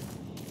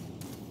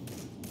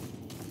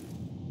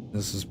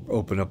 This is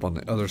open up on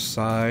the other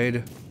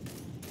side.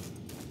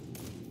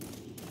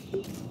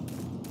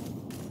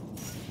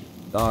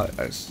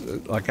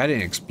 I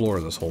didn't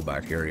explore this whole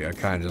back area. I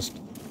kind of just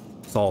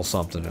saw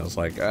something. I was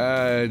like,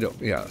 I don't.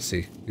 Yeah,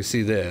 see, you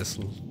see this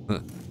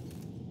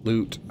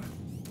loot.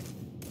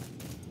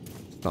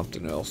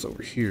 Something else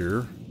over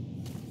here.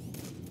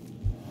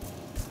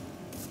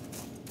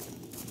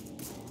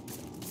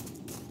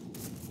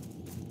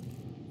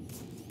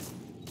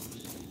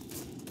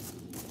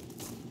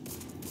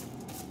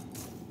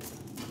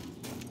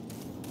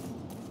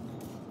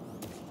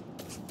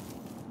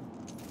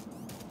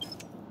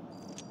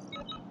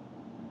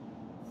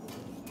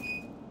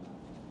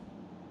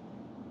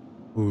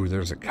 Ooh,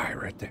 there's a guy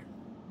right there.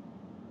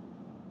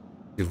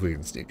 See if we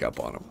can sneak up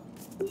on him.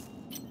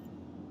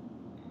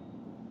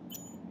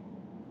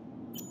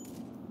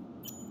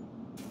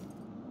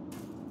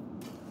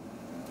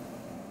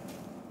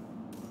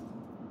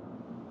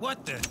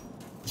 What the?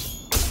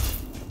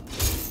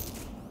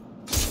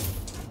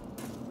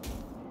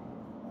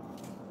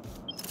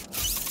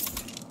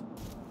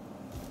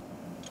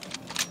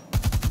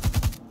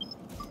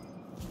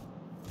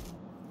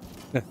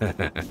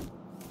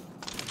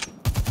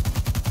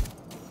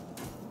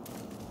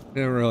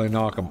 Didn't really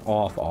knock him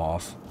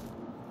off.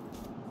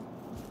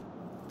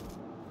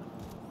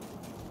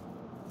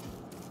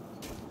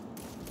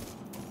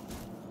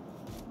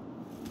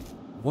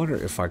 Wonder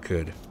if I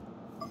could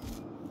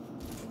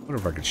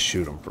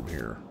shoot him from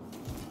here.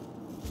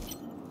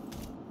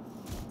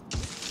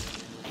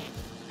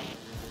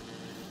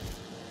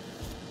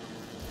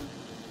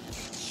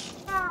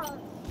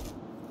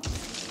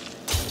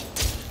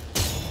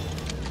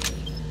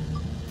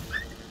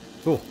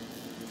 Cool.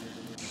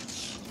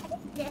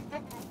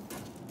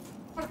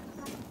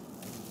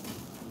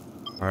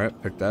 All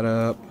right, pick that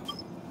up.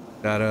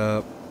 That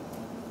up.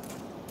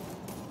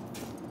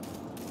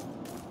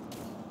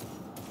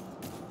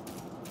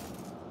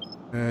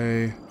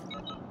 Okay.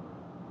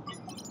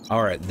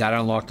 All right, that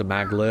unlocked the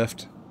mag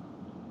lift.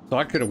 So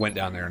I could have went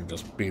down there and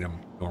just beat him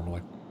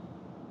normally.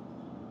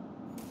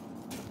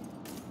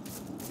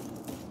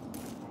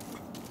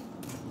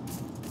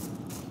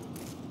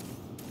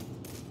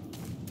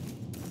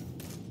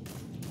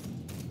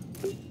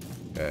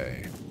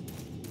 Okay.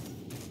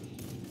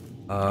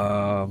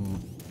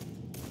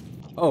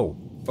 Oh,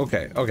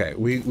 okay.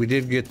 We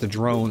did get the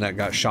drone that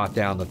got shot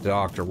down that the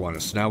doctor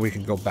wanted. So now we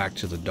can go back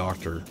to the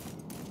doctor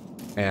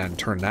and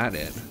turn that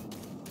in.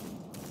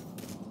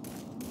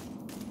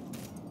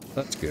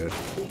 That's good.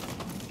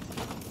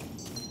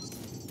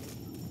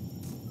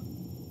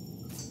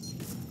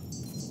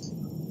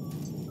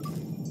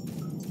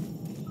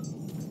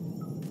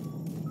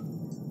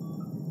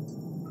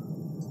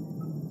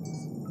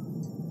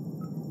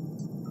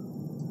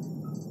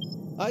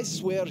 I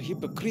swear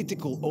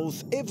hypocritical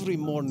oath every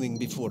morning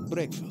before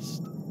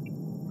breakfast.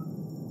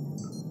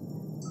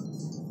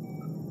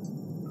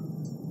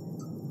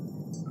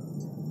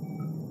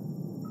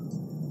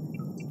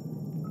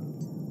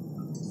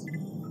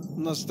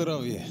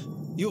 Nazdravye.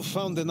 You've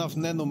found enough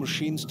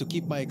nanomachines to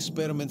keep my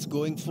experiments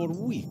going for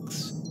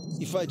weeks.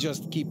 If I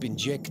just keep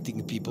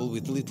injecting people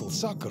with little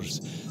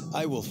suckers,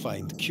 I will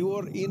find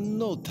cure in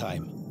no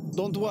time.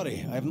 Don't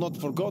worry, I've not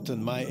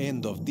forgotten my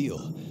end of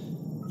deal.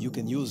 You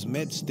can use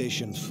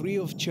MedStation free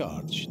of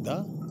charge,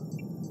 da?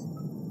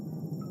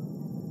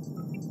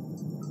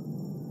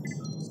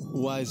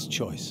 Wise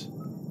choice.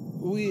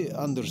 We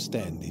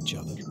understand each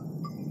other.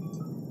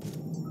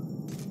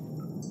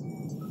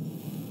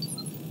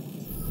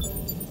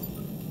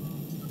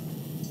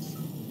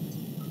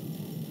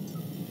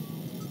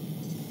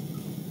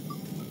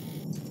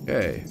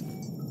 Okay.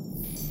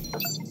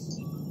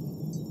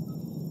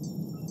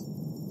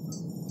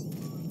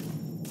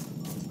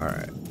 All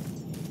right.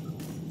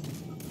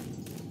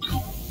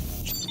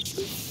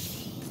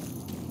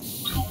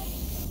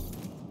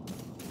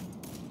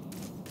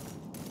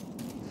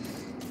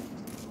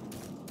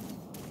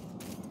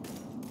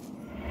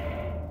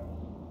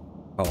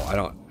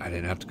 Oh, I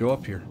didn't have to go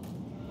up here.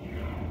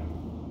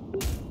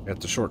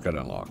 Got the shortcut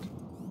unlocked.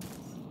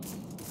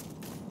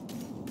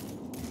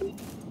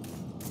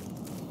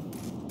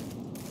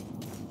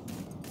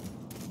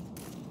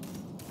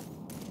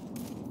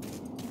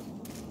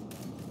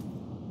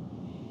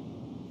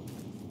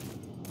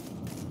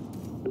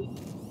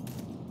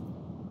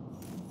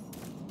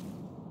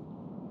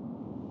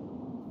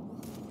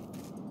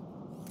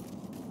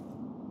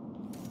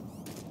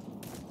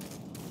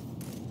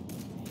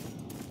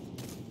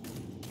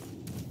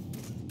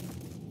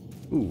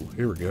 Ooh,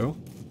 here we go.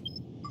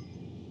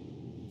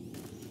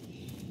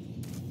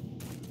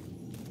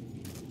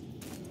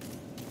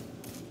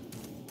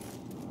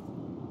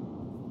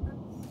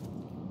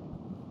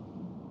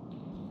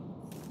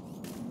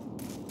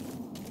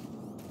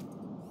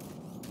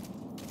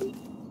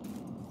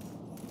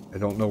 I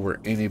don't know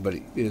where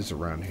anybody is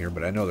around here,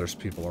 but I know there's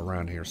people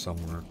around here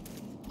somewhere.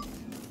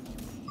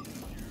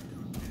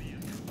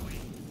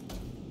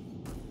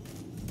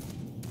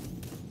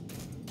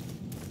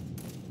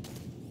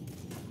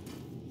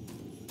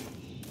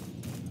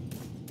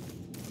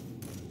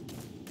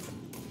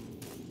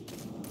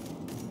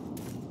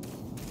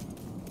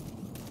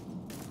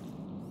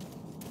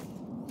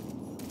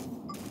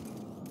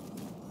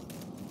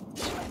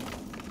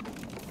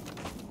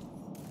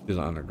 Is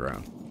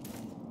underground.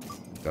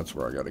 That's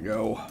where I gotta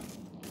go.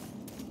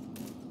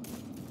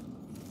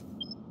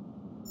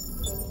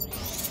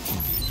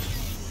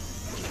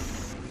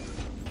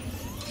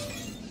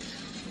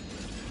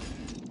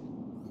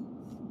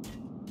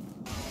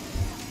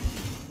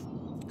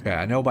 Okay,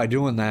 I know by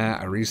doing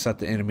that I reset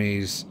the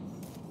enemies,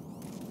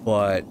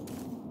 but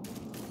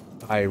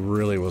I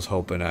really was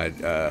hoping I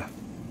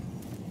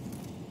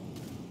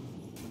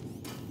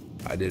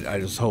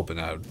was hoping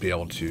I would be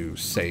able to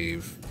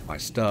save my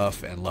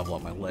stuff and level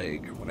up my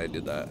leg when I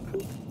did that.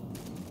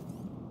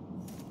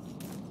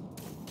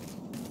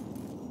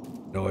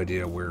 No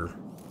idea where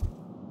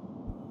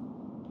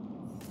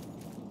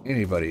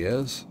anybody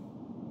is.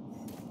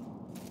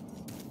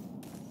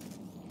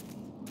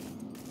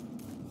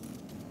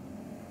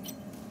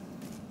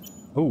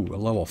 Oh, a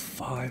level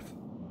 5.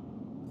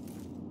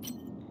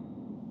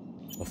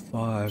 Level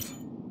 5.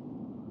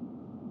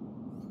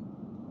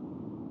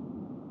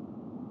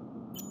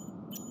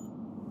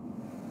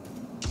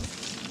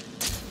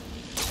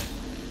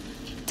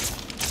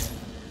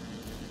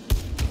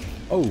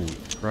 Oh,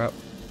 crap.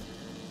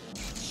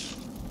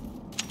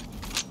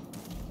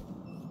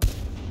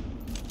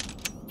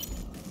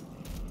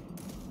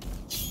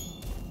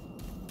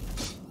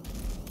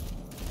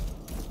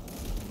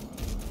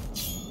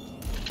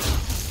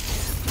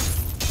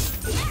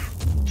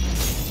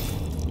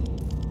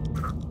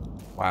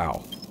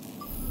 Wow.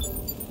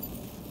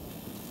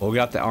 Well, we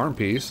got the arm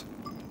piece.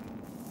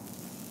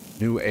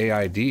 New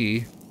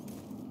A.I.D.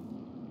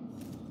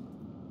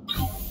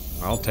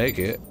 I'll take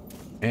it.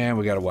 And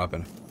we got a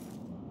weapon.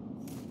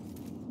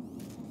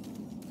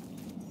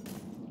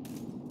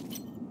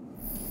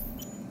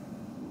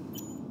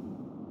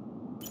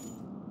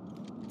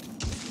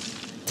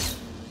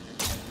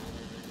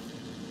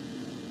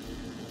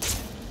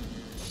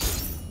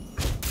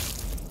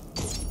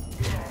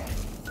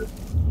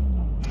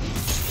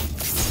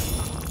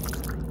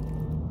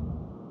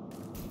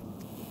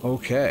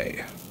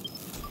 Okay.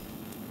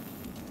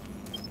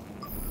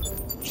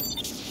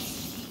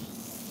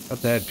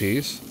 Got that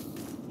piece.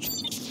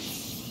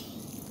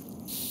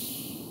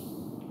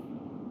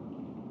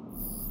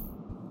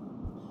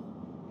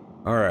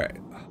 All right.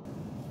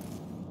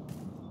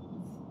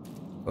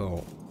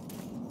 Oh.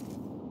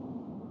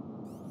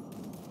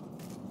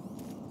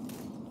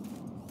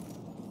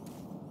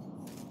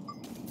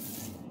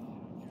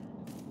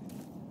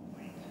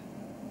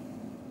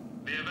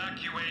 The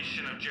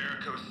evacuation of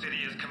Jericho City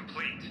is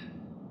complete.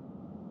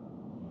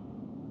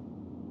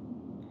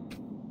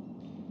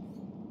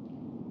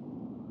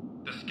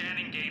 The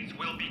scanning gates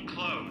will be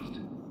closed.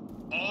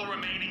 All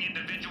remaining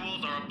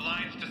individuals are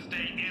obliged to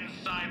stay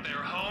inside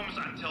their homes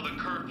until the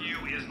curfew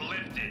is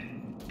lifted.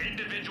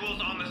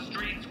 Individuals on the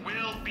streets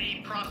will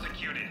be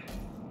prosecuted.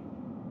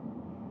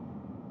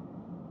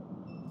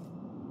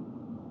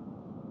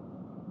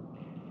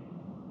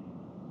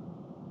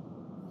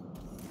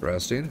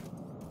 Interesting.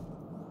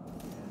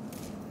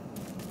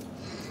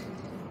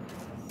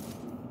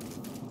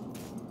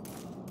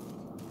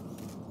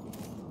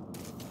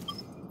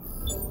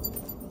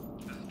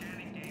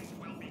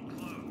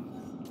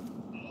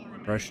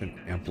 Suppression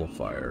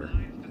amplifier.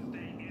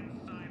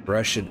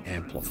 Suppression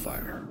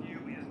amplifier.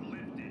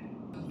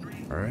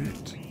 All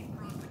right.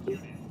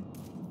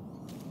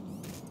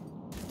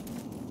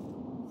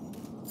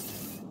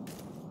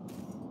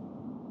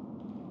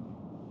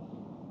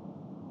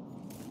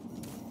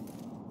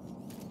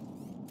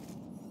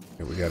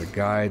 Okay, we got a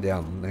guy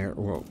down there.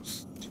 Whoa,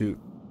 two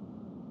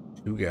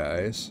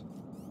guys.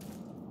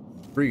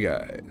 3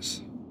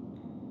 guys.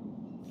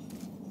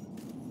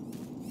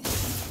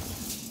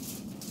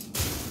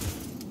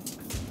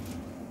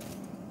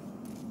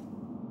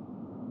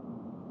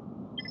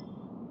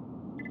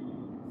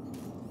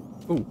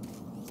 Ooh,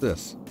 what's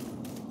this?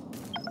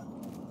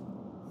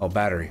 Oh,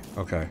 battery.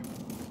 Okay.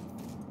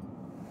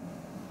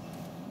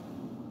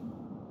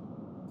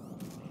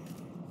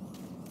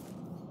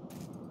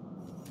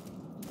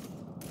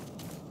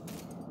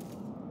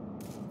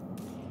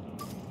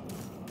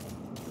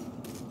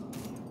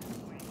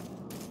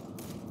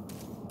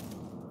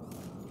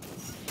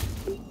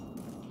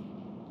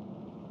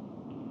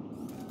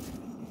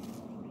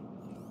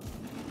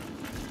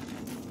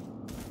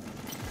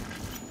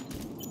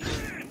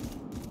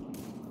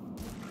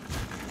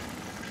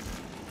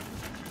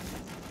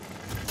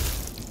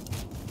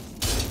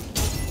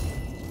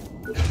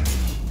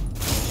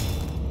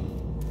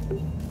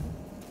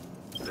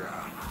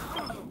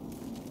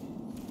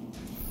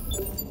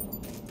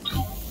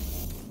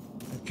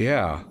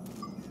 Yeah.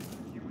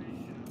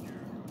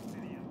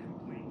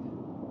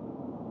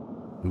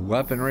 New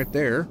weapon right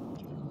there.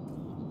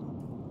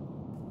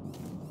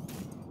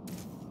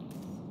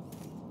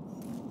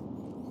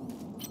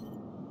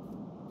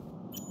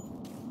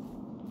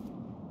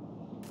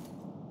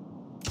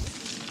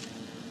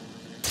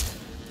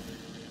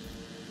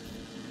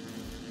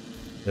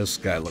 This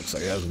guy looks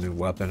like he has a new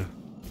weapon.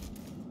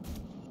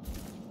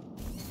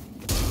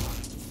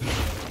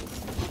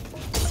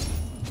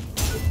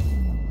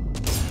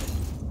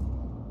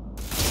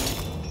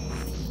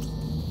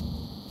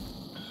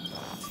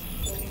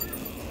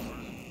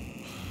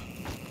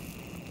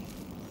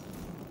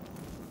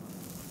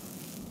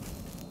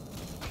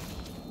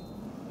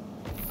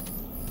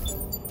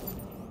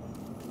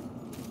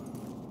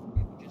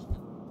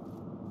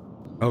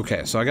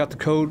 Okay, so I got the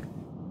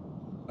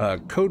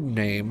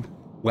Codename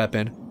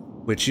weapon,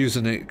 which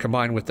using it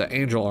combined with the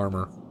angel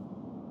armor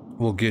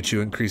will get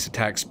you increased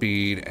attack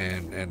speed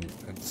and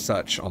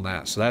such on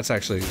that. So that's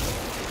actually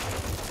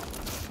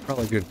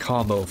probably a good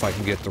combo if I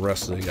can get the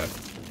rest of the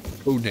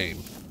Codename.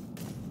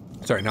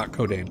 Sorry, not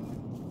Codename.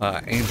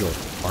 Angel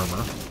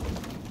armor.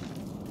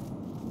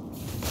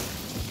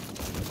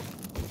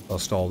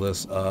 Bust all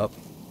this up.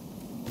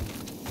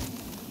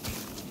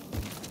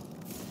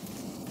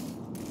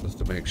 Just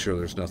to make sure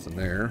there's nothing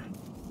there.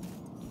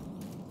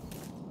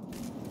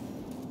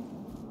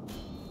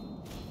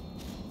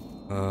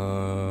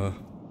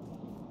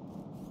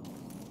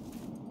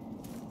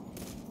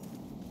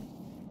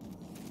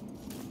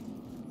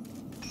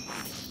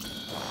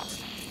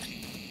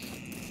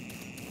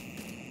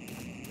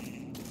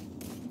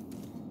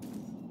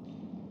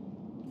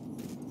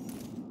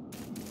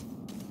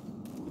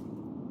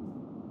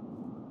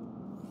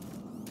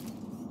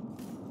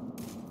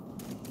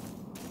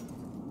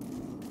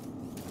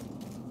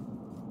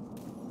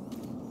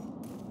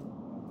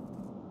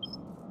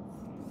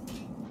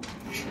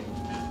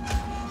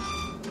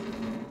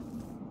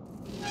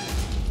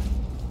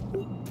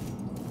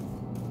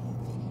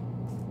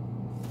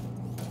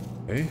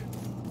 Okay.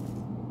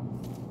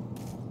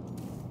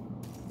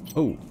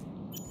 Oh.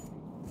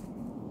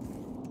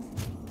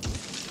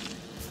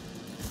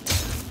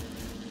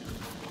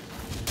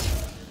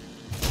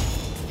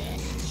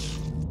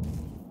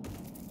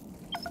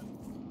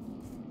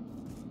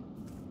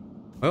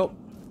 Well,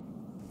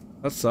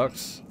 that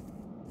sucks.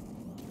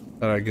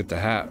 That I get the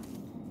hat.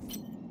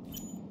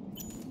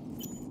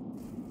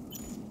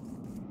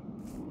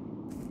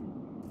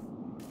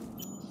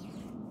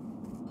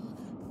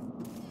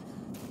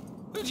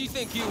 Who do you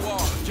think you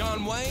are,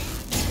 John Wayne?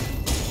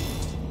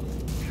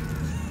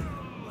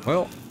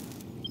 Well.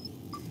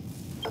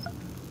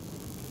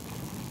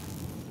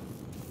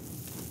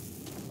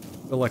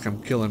 Feel like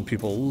I'm killing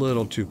people a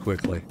little too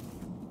quickly.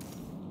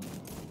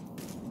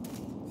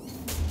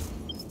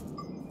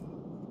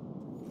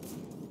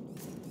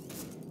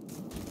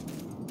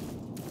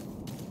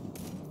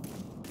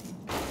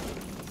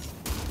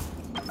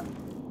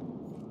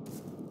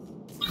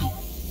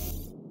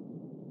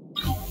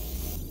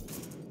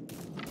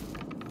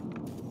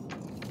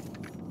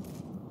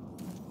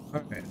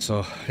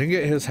 So I didn't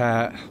get his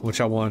hat, which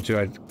I wanted to.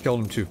 I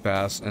killed him too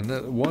fast, and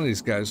one of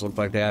these guys looked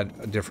like they had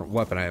a different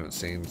weapon I haven't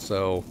seen.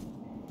 So,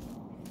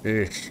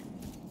 eesh.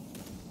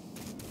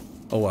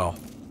 Oh well.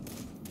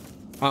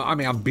 I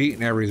mean, I'm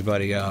beating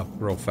everybody up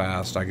real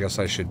fast. I guess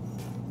I should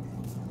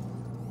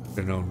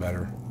have known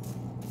better.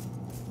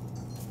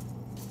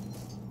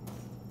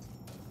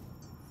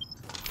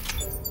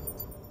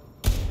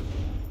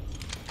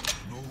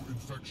 No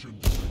infection.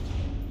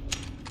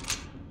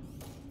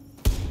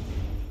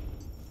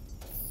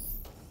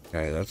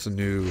 Okay, that's a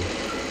new...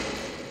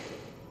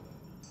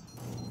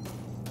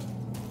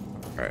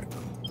 Alright.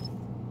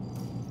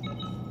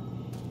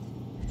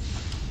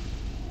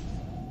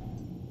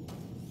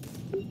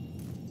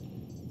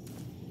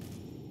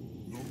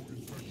 No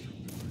infection.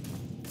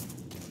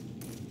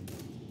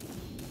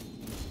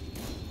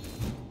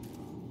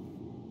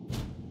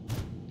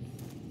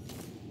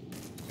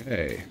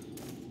 Okay.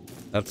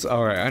 That's...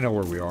 Alright, I know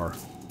where we are.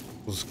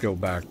 Let's go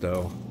back,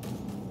 though.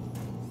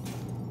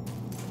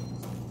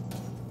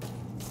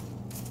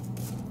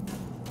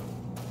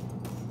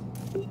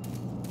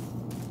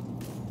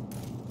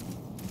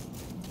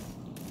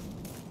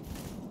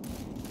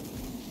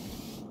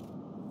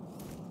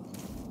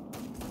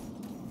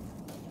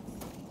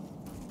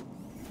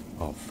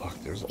 Oh,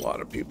 fuck, there's a lot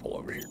of people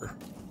over here.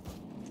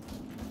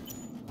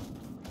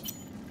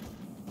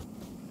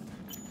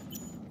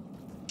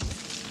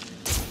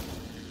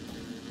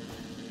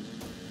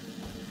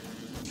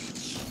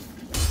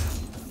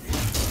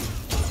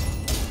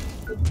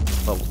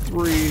 Level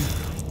 3.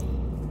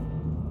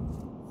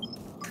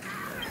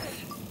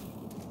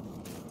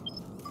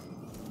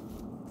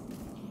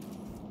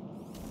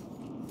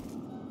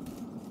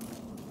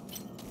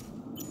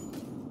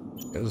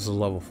 This is a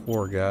level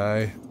 4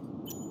 guy.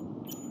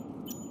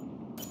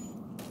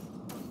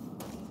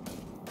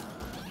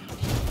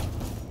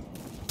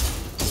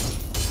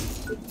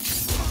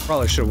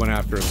 Probably should have went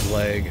after his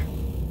leg.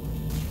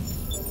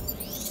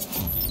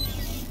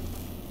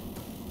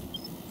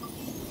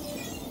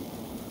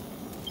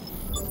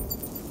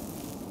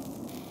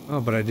 Oh,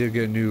 but I did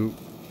get a new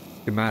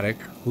schematic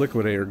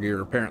Liquidator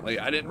gear, apparently.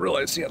 I didn't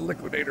realize he had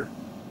Liquidator.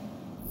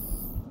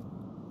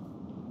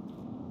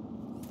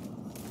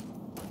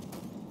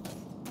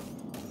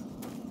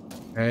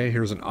 Okay,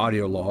 here's an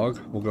audio log.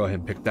 We'll go ahead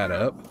and pick that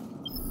up.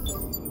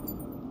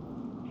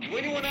 To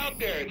anyone out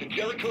there, the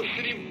Jericho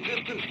City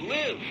Resistance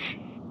lives.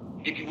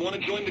 If you want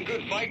to join the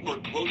good fight,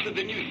 we're closer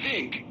than you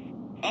think.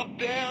 Up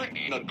there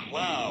in the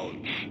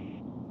clouds.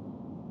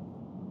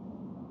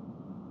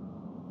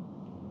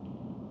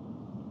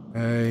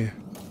 Okay.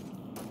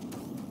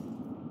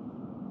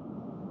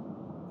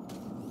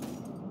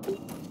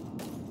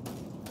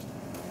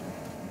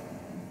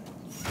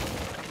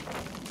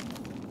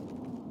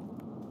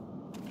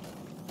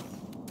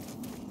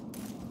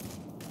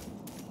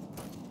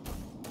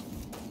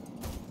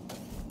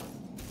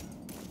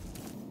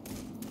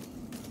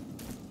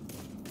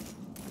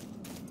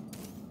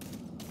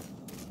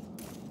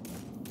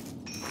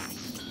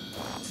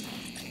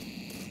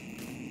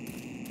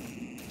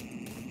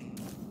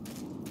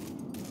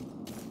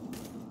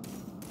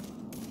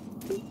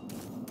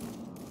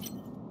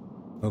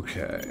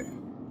 Okay.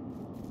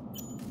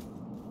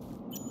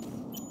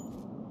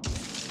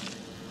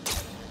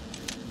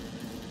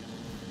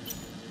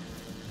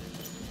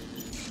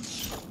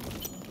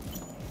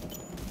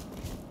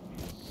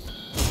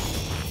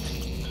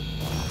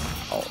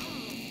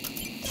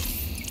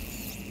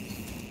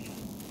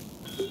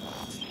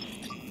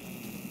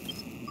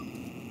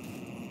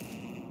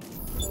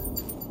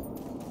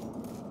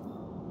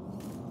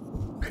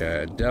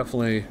 Okay,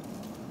 definitely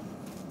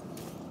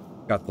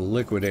got the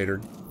Liquidator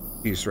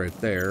piece right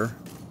there.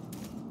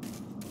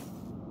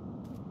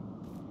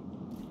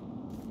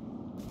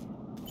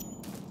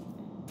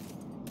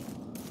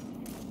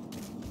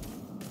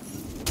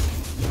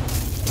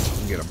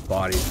 Get a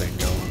body thing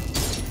going.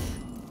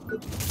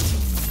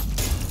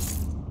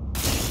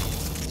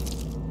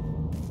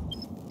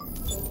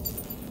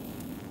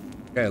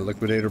 Okay,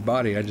 Liquidator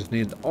body. I just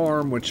need the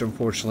arm, which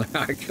unfortunately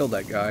I killed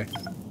that guy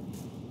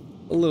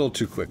a little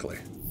too quickly.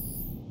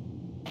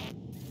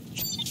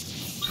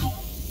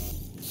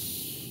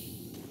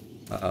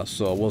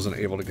 So I wasn't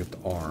able to get the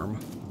arm.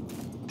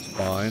 That's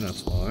fine,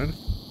 that's fine.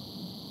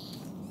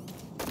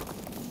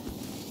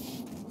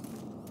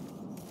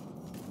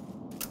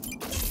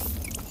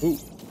 Ooh.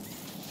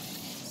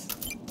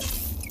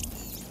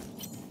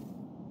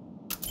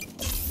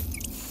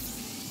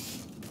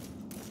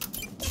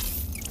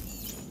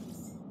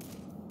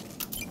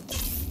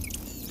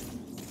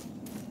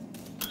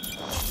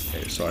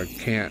 Okay, so I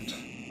can't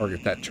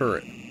target that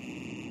turret.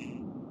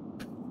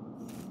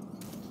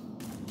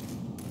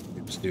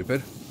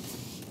 Stupid.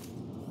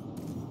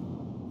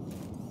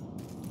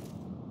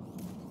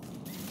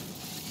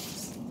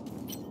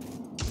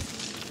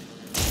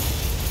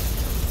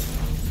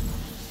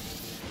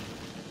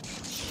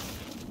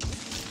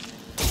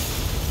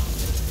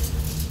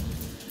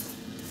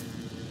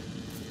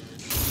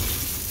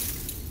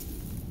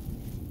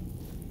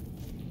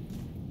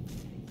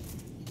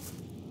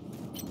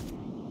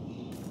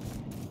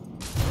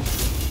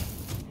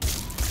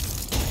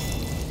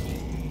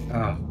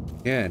 Oh,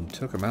 again,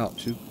 took him out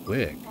too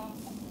quick.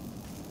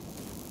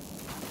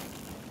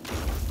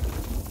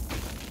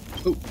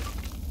 Oh,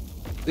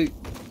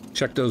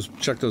 check those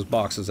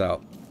boxes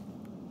out.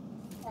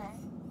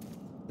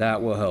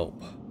 That will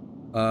help.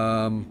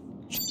 I'm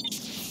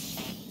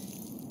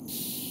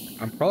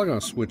probably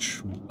gonna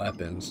switch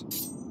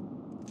weapons,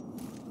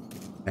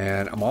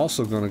 and I'm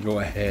also gonna go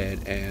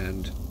ahead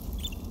and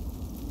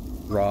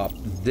drop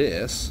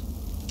this.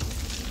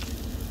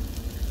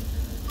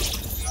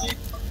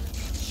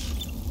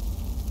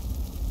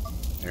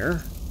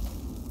 There.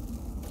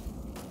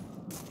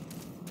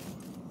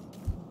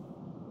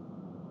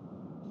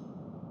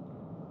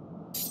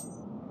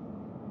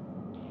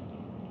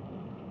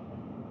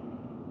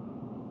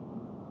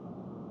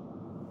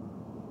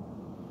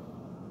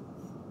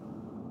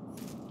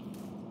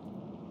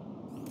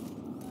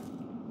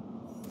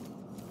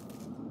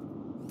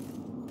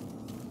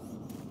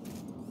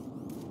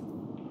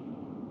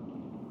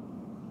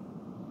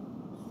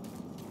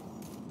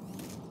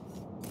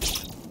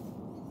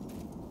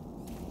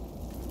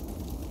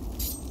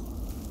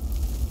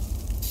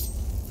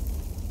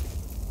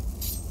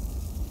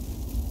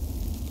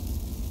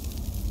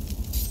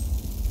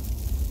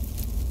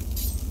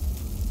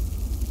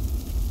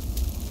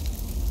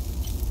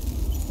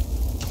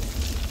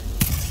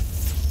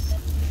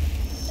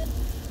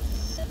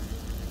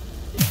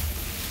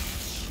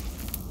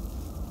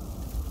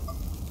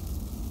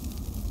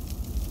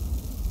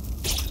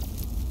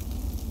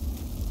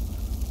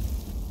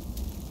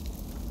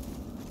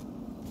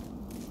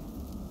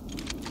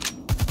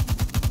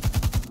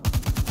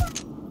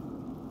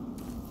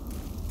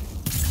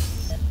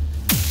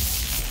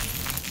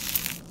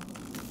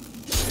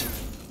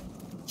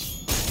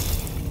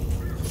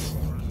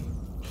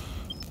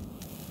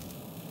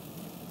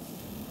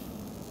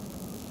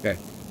 Okay,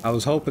 I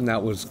was hoping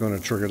that was going to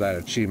trigger that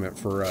achievement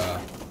for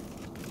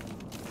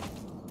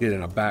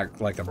getting a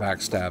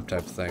backstab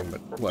type thing,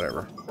 but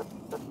whatever.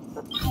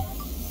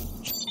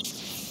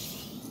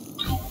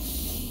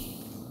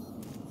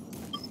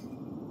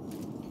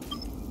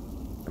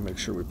 And make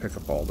sure we pick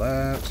up all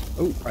that.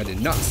 Oh, I did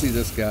not see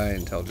this guy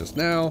until just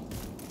now.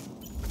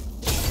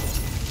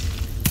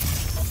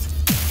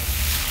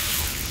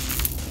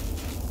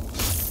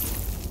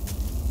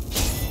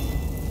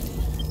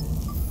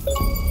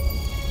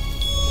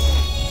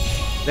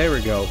 There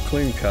we go,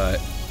 clean cut.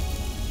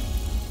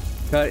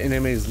 Cut an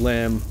enemy's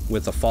limb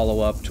with a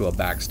follow-up to a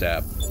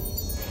backstab.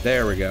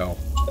 There we go.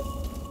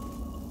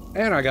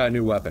 And I got a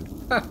new weapon.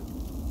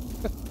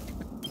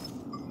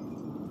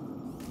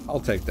 I'll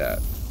take that.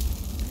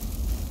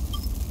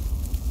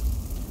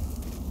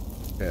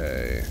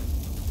 Okay.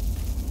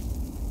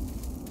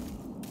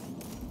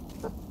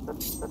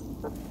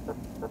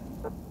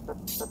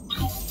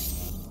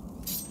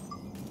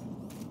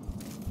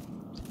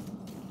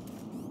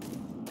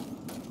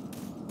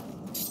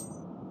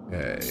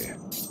 Okay.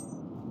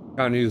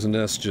 Kind of using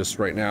this just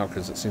right now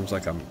because it seems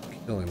like I'm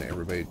killing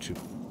everybody too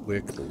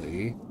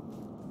quickly.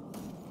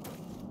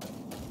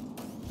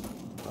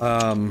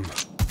 Oh,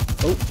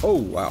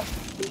 wow.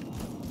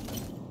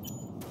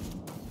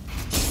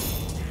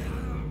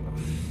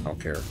 don't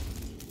care.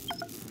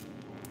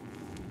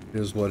 It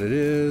is what it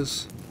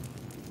is.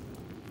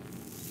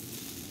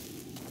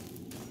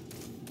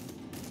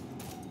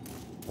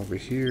 Over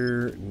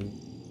here.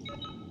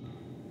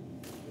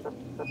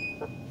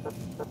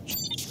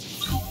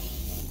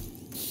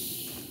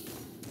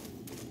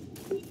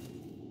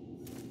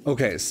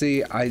 Okay,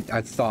 see, I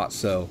thought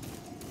so.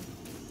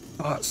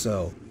 Thought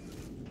so.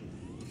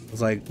 It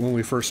was like when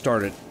we first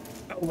started.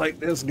 I was like,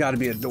 there's got to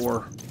be a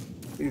door.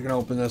 You can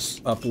open this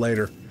up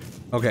later.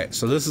 Okay,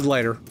 so this is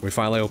later. We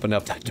finally opened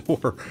up that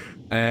door.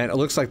 And it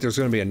looks like there's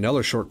going to be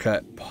another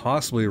shortcut,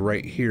 possibly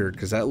right here,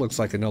 because that looks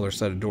like another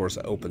set of doors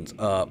that opens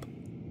up.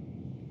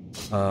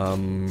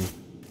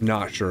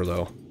 Not sure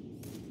though.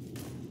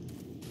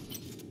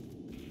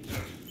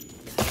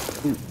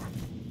 Ooh,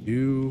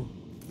 you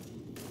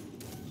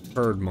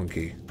bird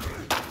monkey.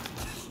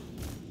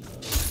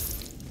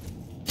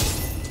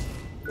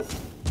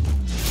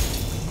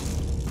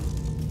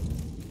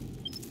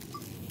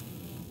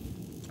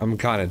 I'm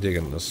kind of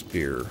digging the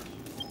spear.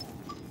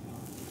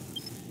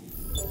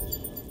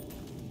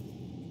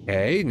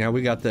 Okay, now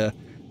we got the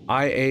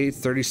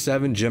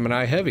IA-37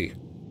 Gemini Heavy.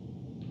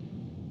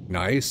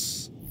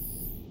 Nice.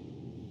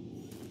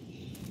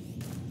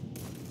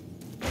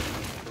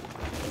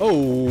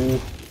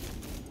 Oh.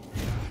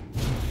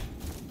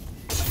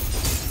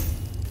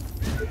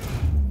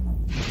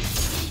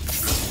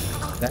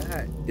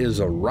 That is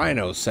a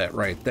RHINO set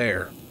right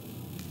there.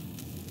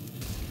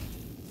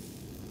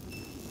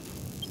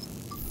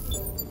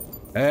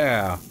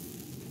 Yeah.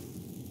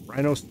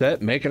 RHINO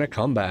set making a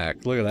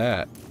comeback. Look at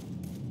that.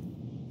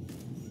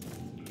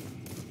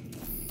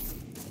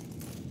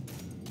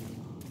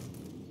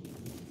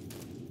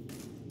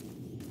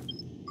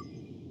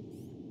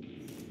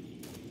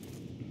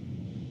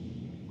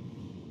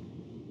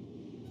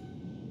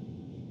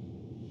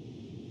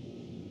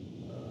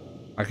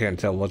 I can't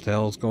tell what the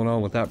hell is going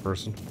on with that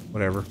person.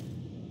 Whatever.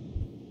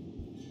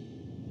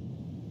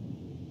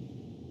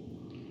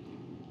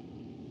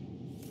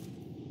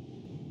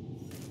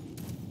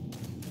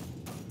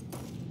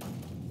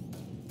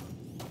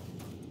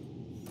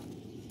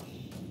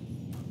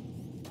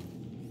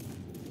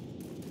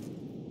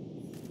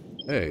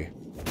 Hey.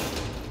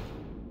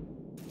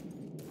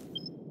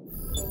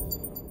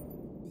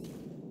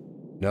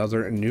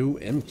 Another new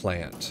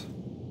implant.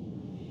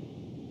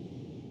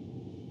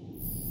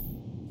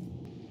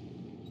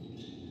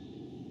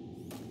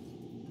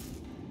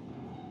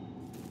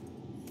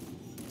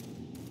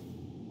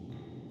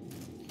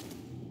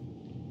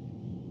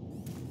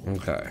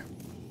 Okay.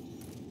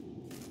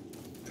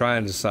 Try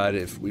and decide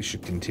if we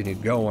should continue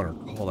going or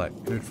call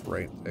that good for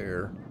right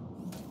there.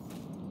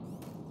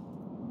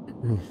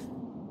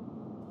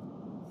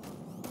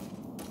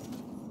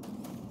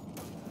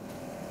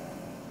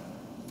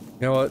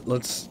 You know what?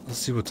 Let's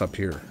see what's up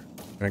here.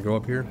 Can I go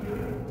up here?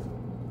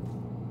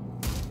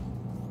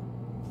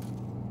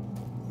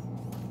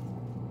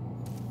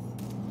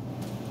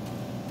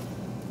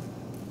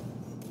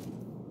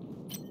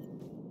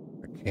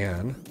 I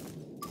can.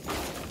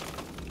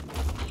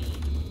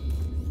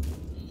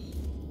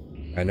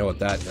 I know what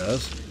that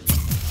does.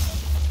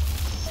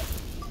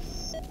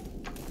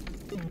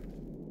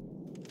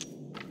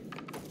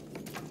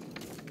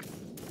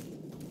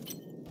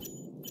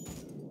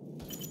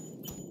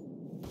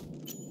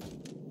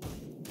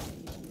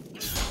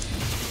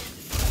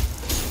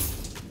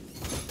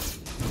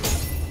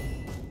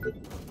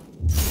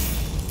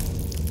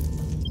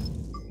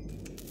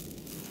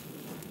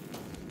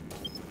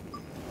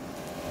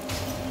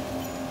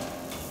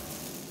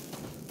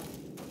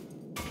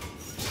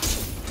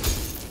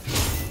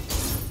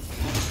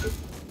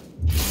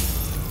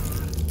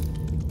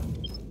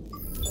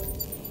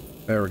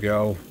 There we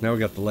go. Now we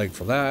got the leg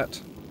for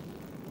that.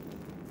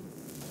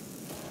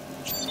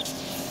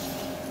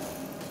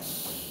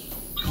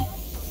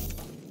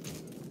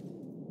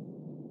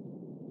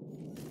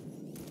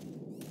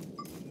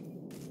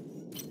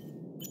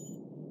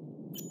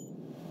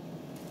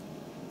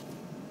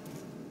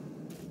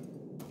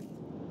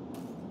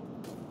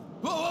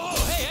 Whoa,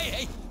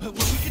 hey, we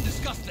can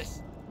discuss this.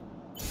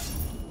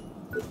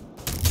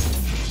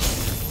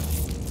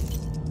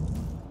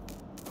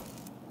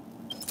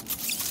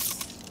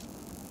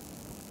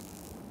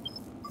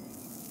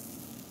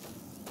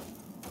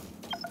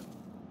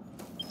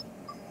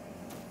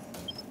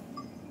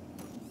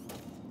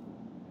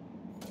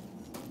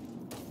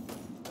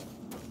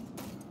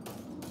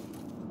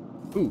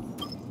 Ooh.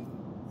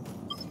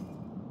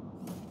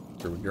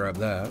 Here we grab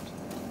that.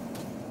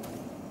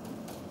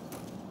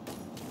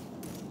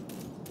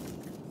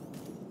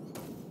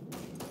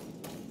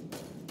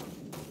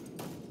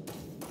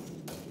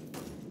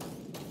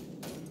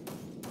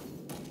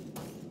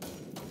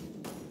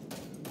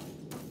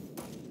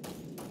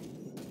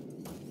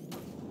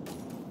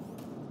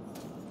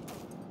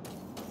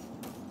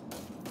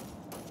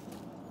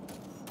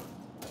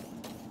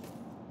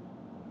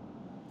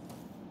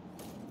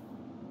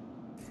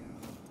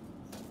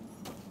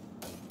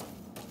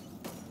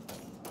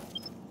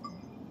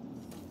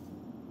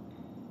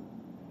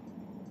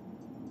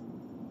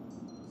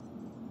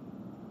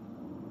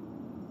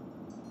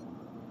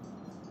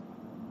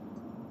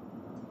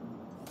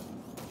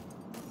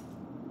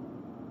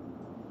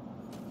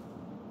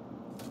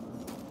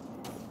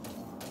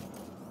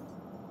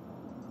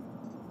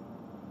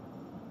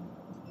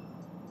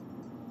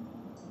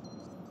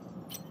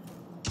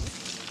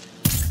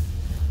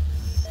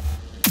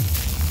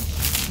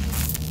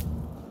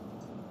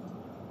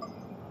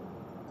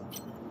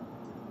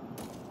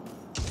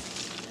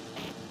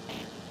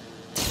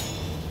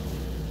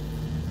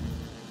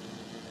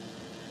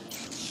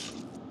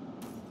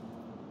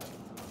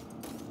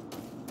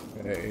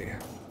 Okay.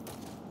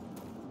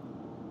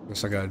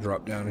 Guess I gotta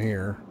drop down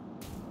here.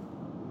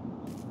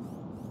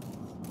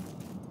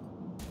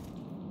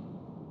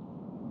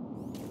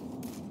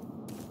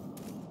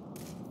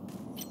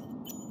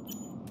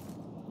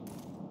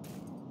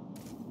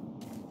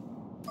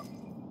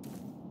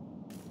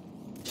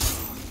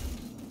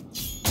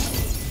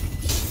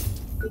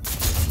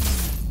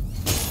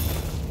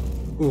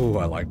 Ooh,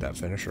 I like that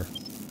finisher.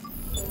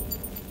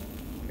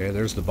 Okay,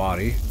 there's the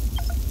body.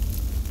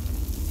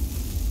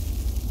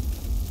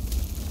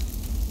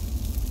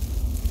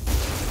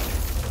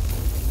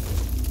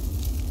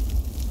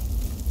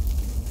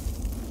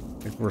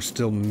 I think we're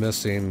still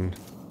missing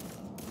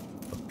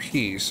a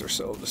piece or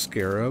so of the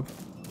SCARAB.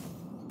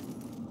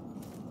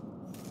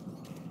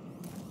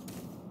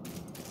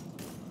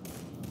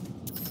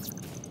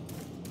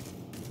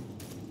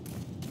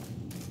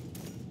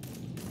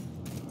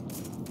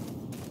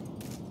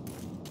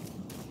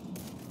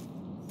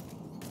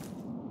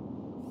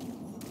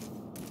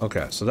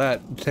 Okay, so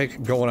that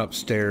going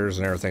upstairs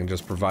and everything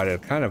just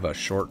provided kind of a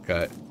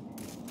shortcut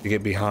to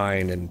get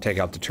behind and take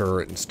out the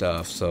turret and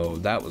stuff, so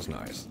that was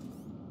nice.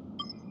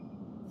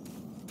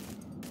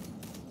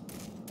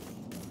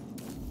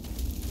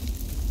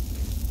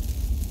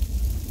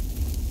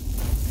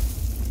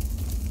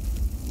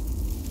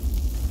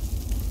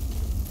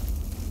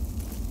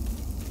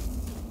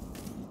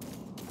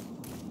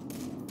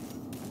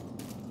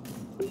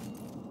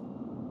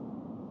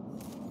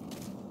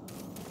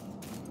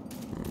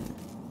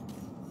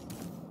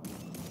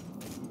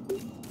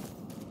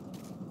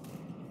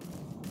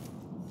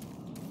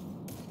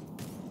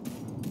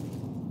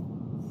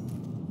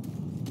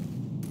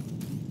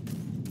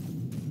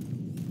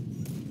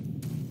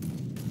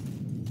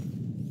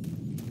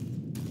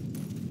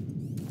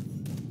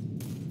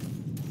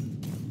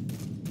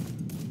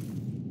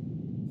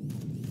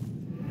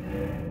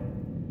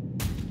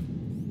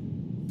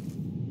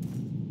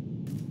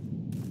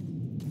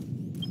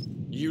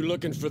 You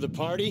looking for the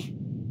party?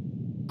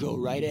 Go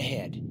right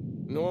ahead.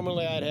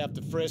 Normally I'd have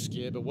to frisk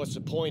you, but what's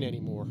the point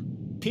anymore?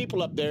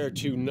 People up there are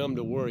too numb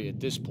to worry at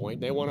this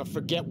point. They want to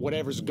forget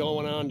whatever's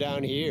going on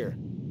down here.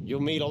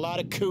 You'll meet a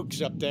lot of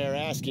kooks up there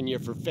asking you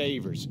for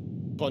favors.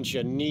 Bunch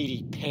of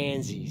needy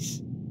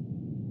pansies.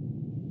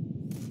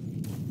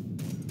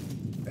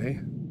 Okay.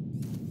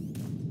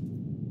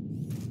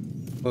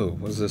 Whoa,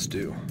 what does this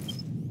do?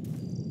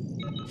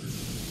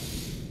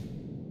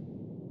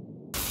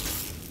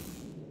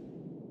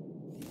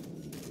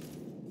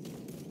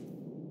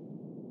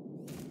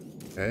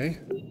 Okay.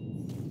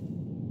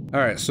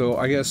 Alright, so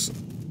I guess,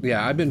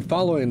 yeah, I've been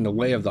following the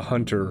Way of the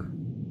Hunter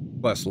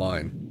quest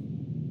line,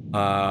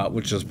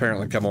 which has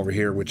apparently come over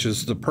here, which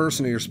is the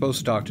person that you're supposed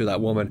to talk to,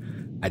 that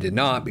woman. I did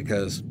not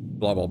because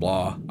blah, blah,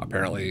 blah.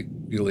 Apparently,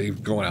 you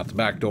leave going out the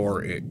back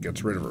door, it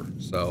gets rid of her.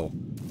 So,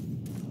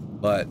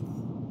 but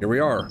here we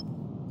are.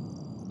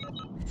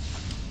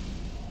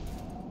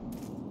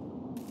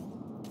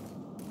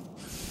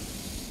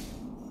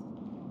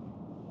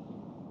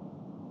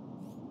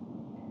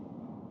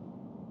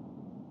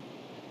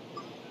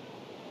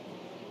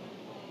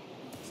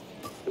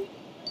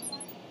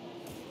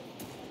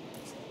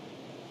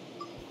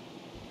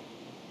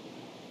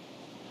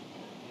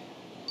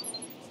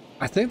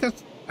 I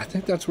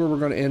think that's where we're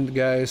going to end,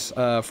 guys,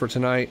 for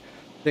tonight.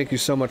 Thank you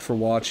so much for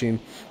watching.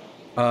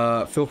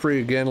 Feel free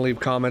again to leave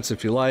comments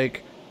if you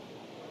like.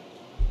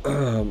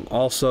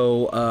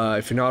 Also,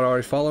 if you're not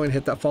already following,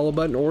 hit that follow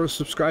button or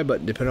subscribe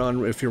button, depending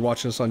on if you're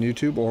watching this on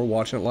YouTube or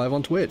watching it live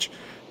on Twitch.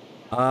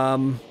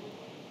 Like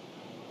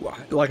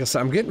I said,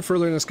 I'm getting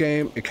further in this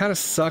game. It kind of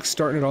sucks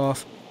starting it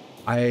off.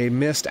 I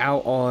missed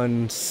out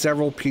on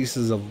several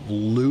pieces of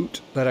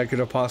loot that I could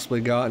have possibly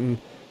gotten.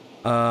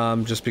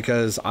 Just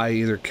because I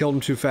either killed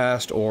him too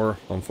fast or,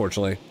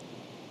 unfortunately,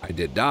 I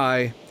did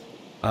die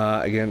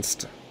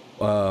against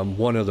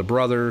one of the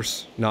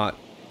brothers, not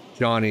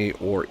Johnny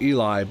or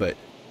Eli, but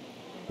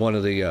one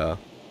of the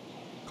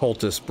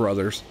cultist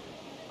brothers.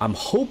 I'm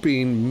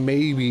hoping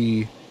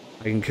maybe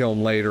I can kill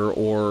him later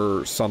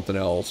or something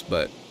else,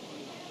 but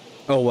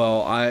oh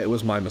well, it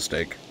was my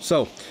mistake.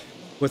 So,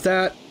 with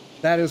that,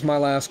 that is my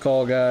last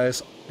call,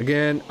 guys.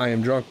 Again, I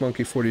am Drunk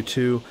Monkey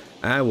 42,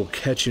 and I will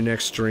catch you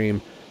next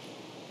stream.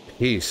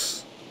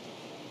 Peace.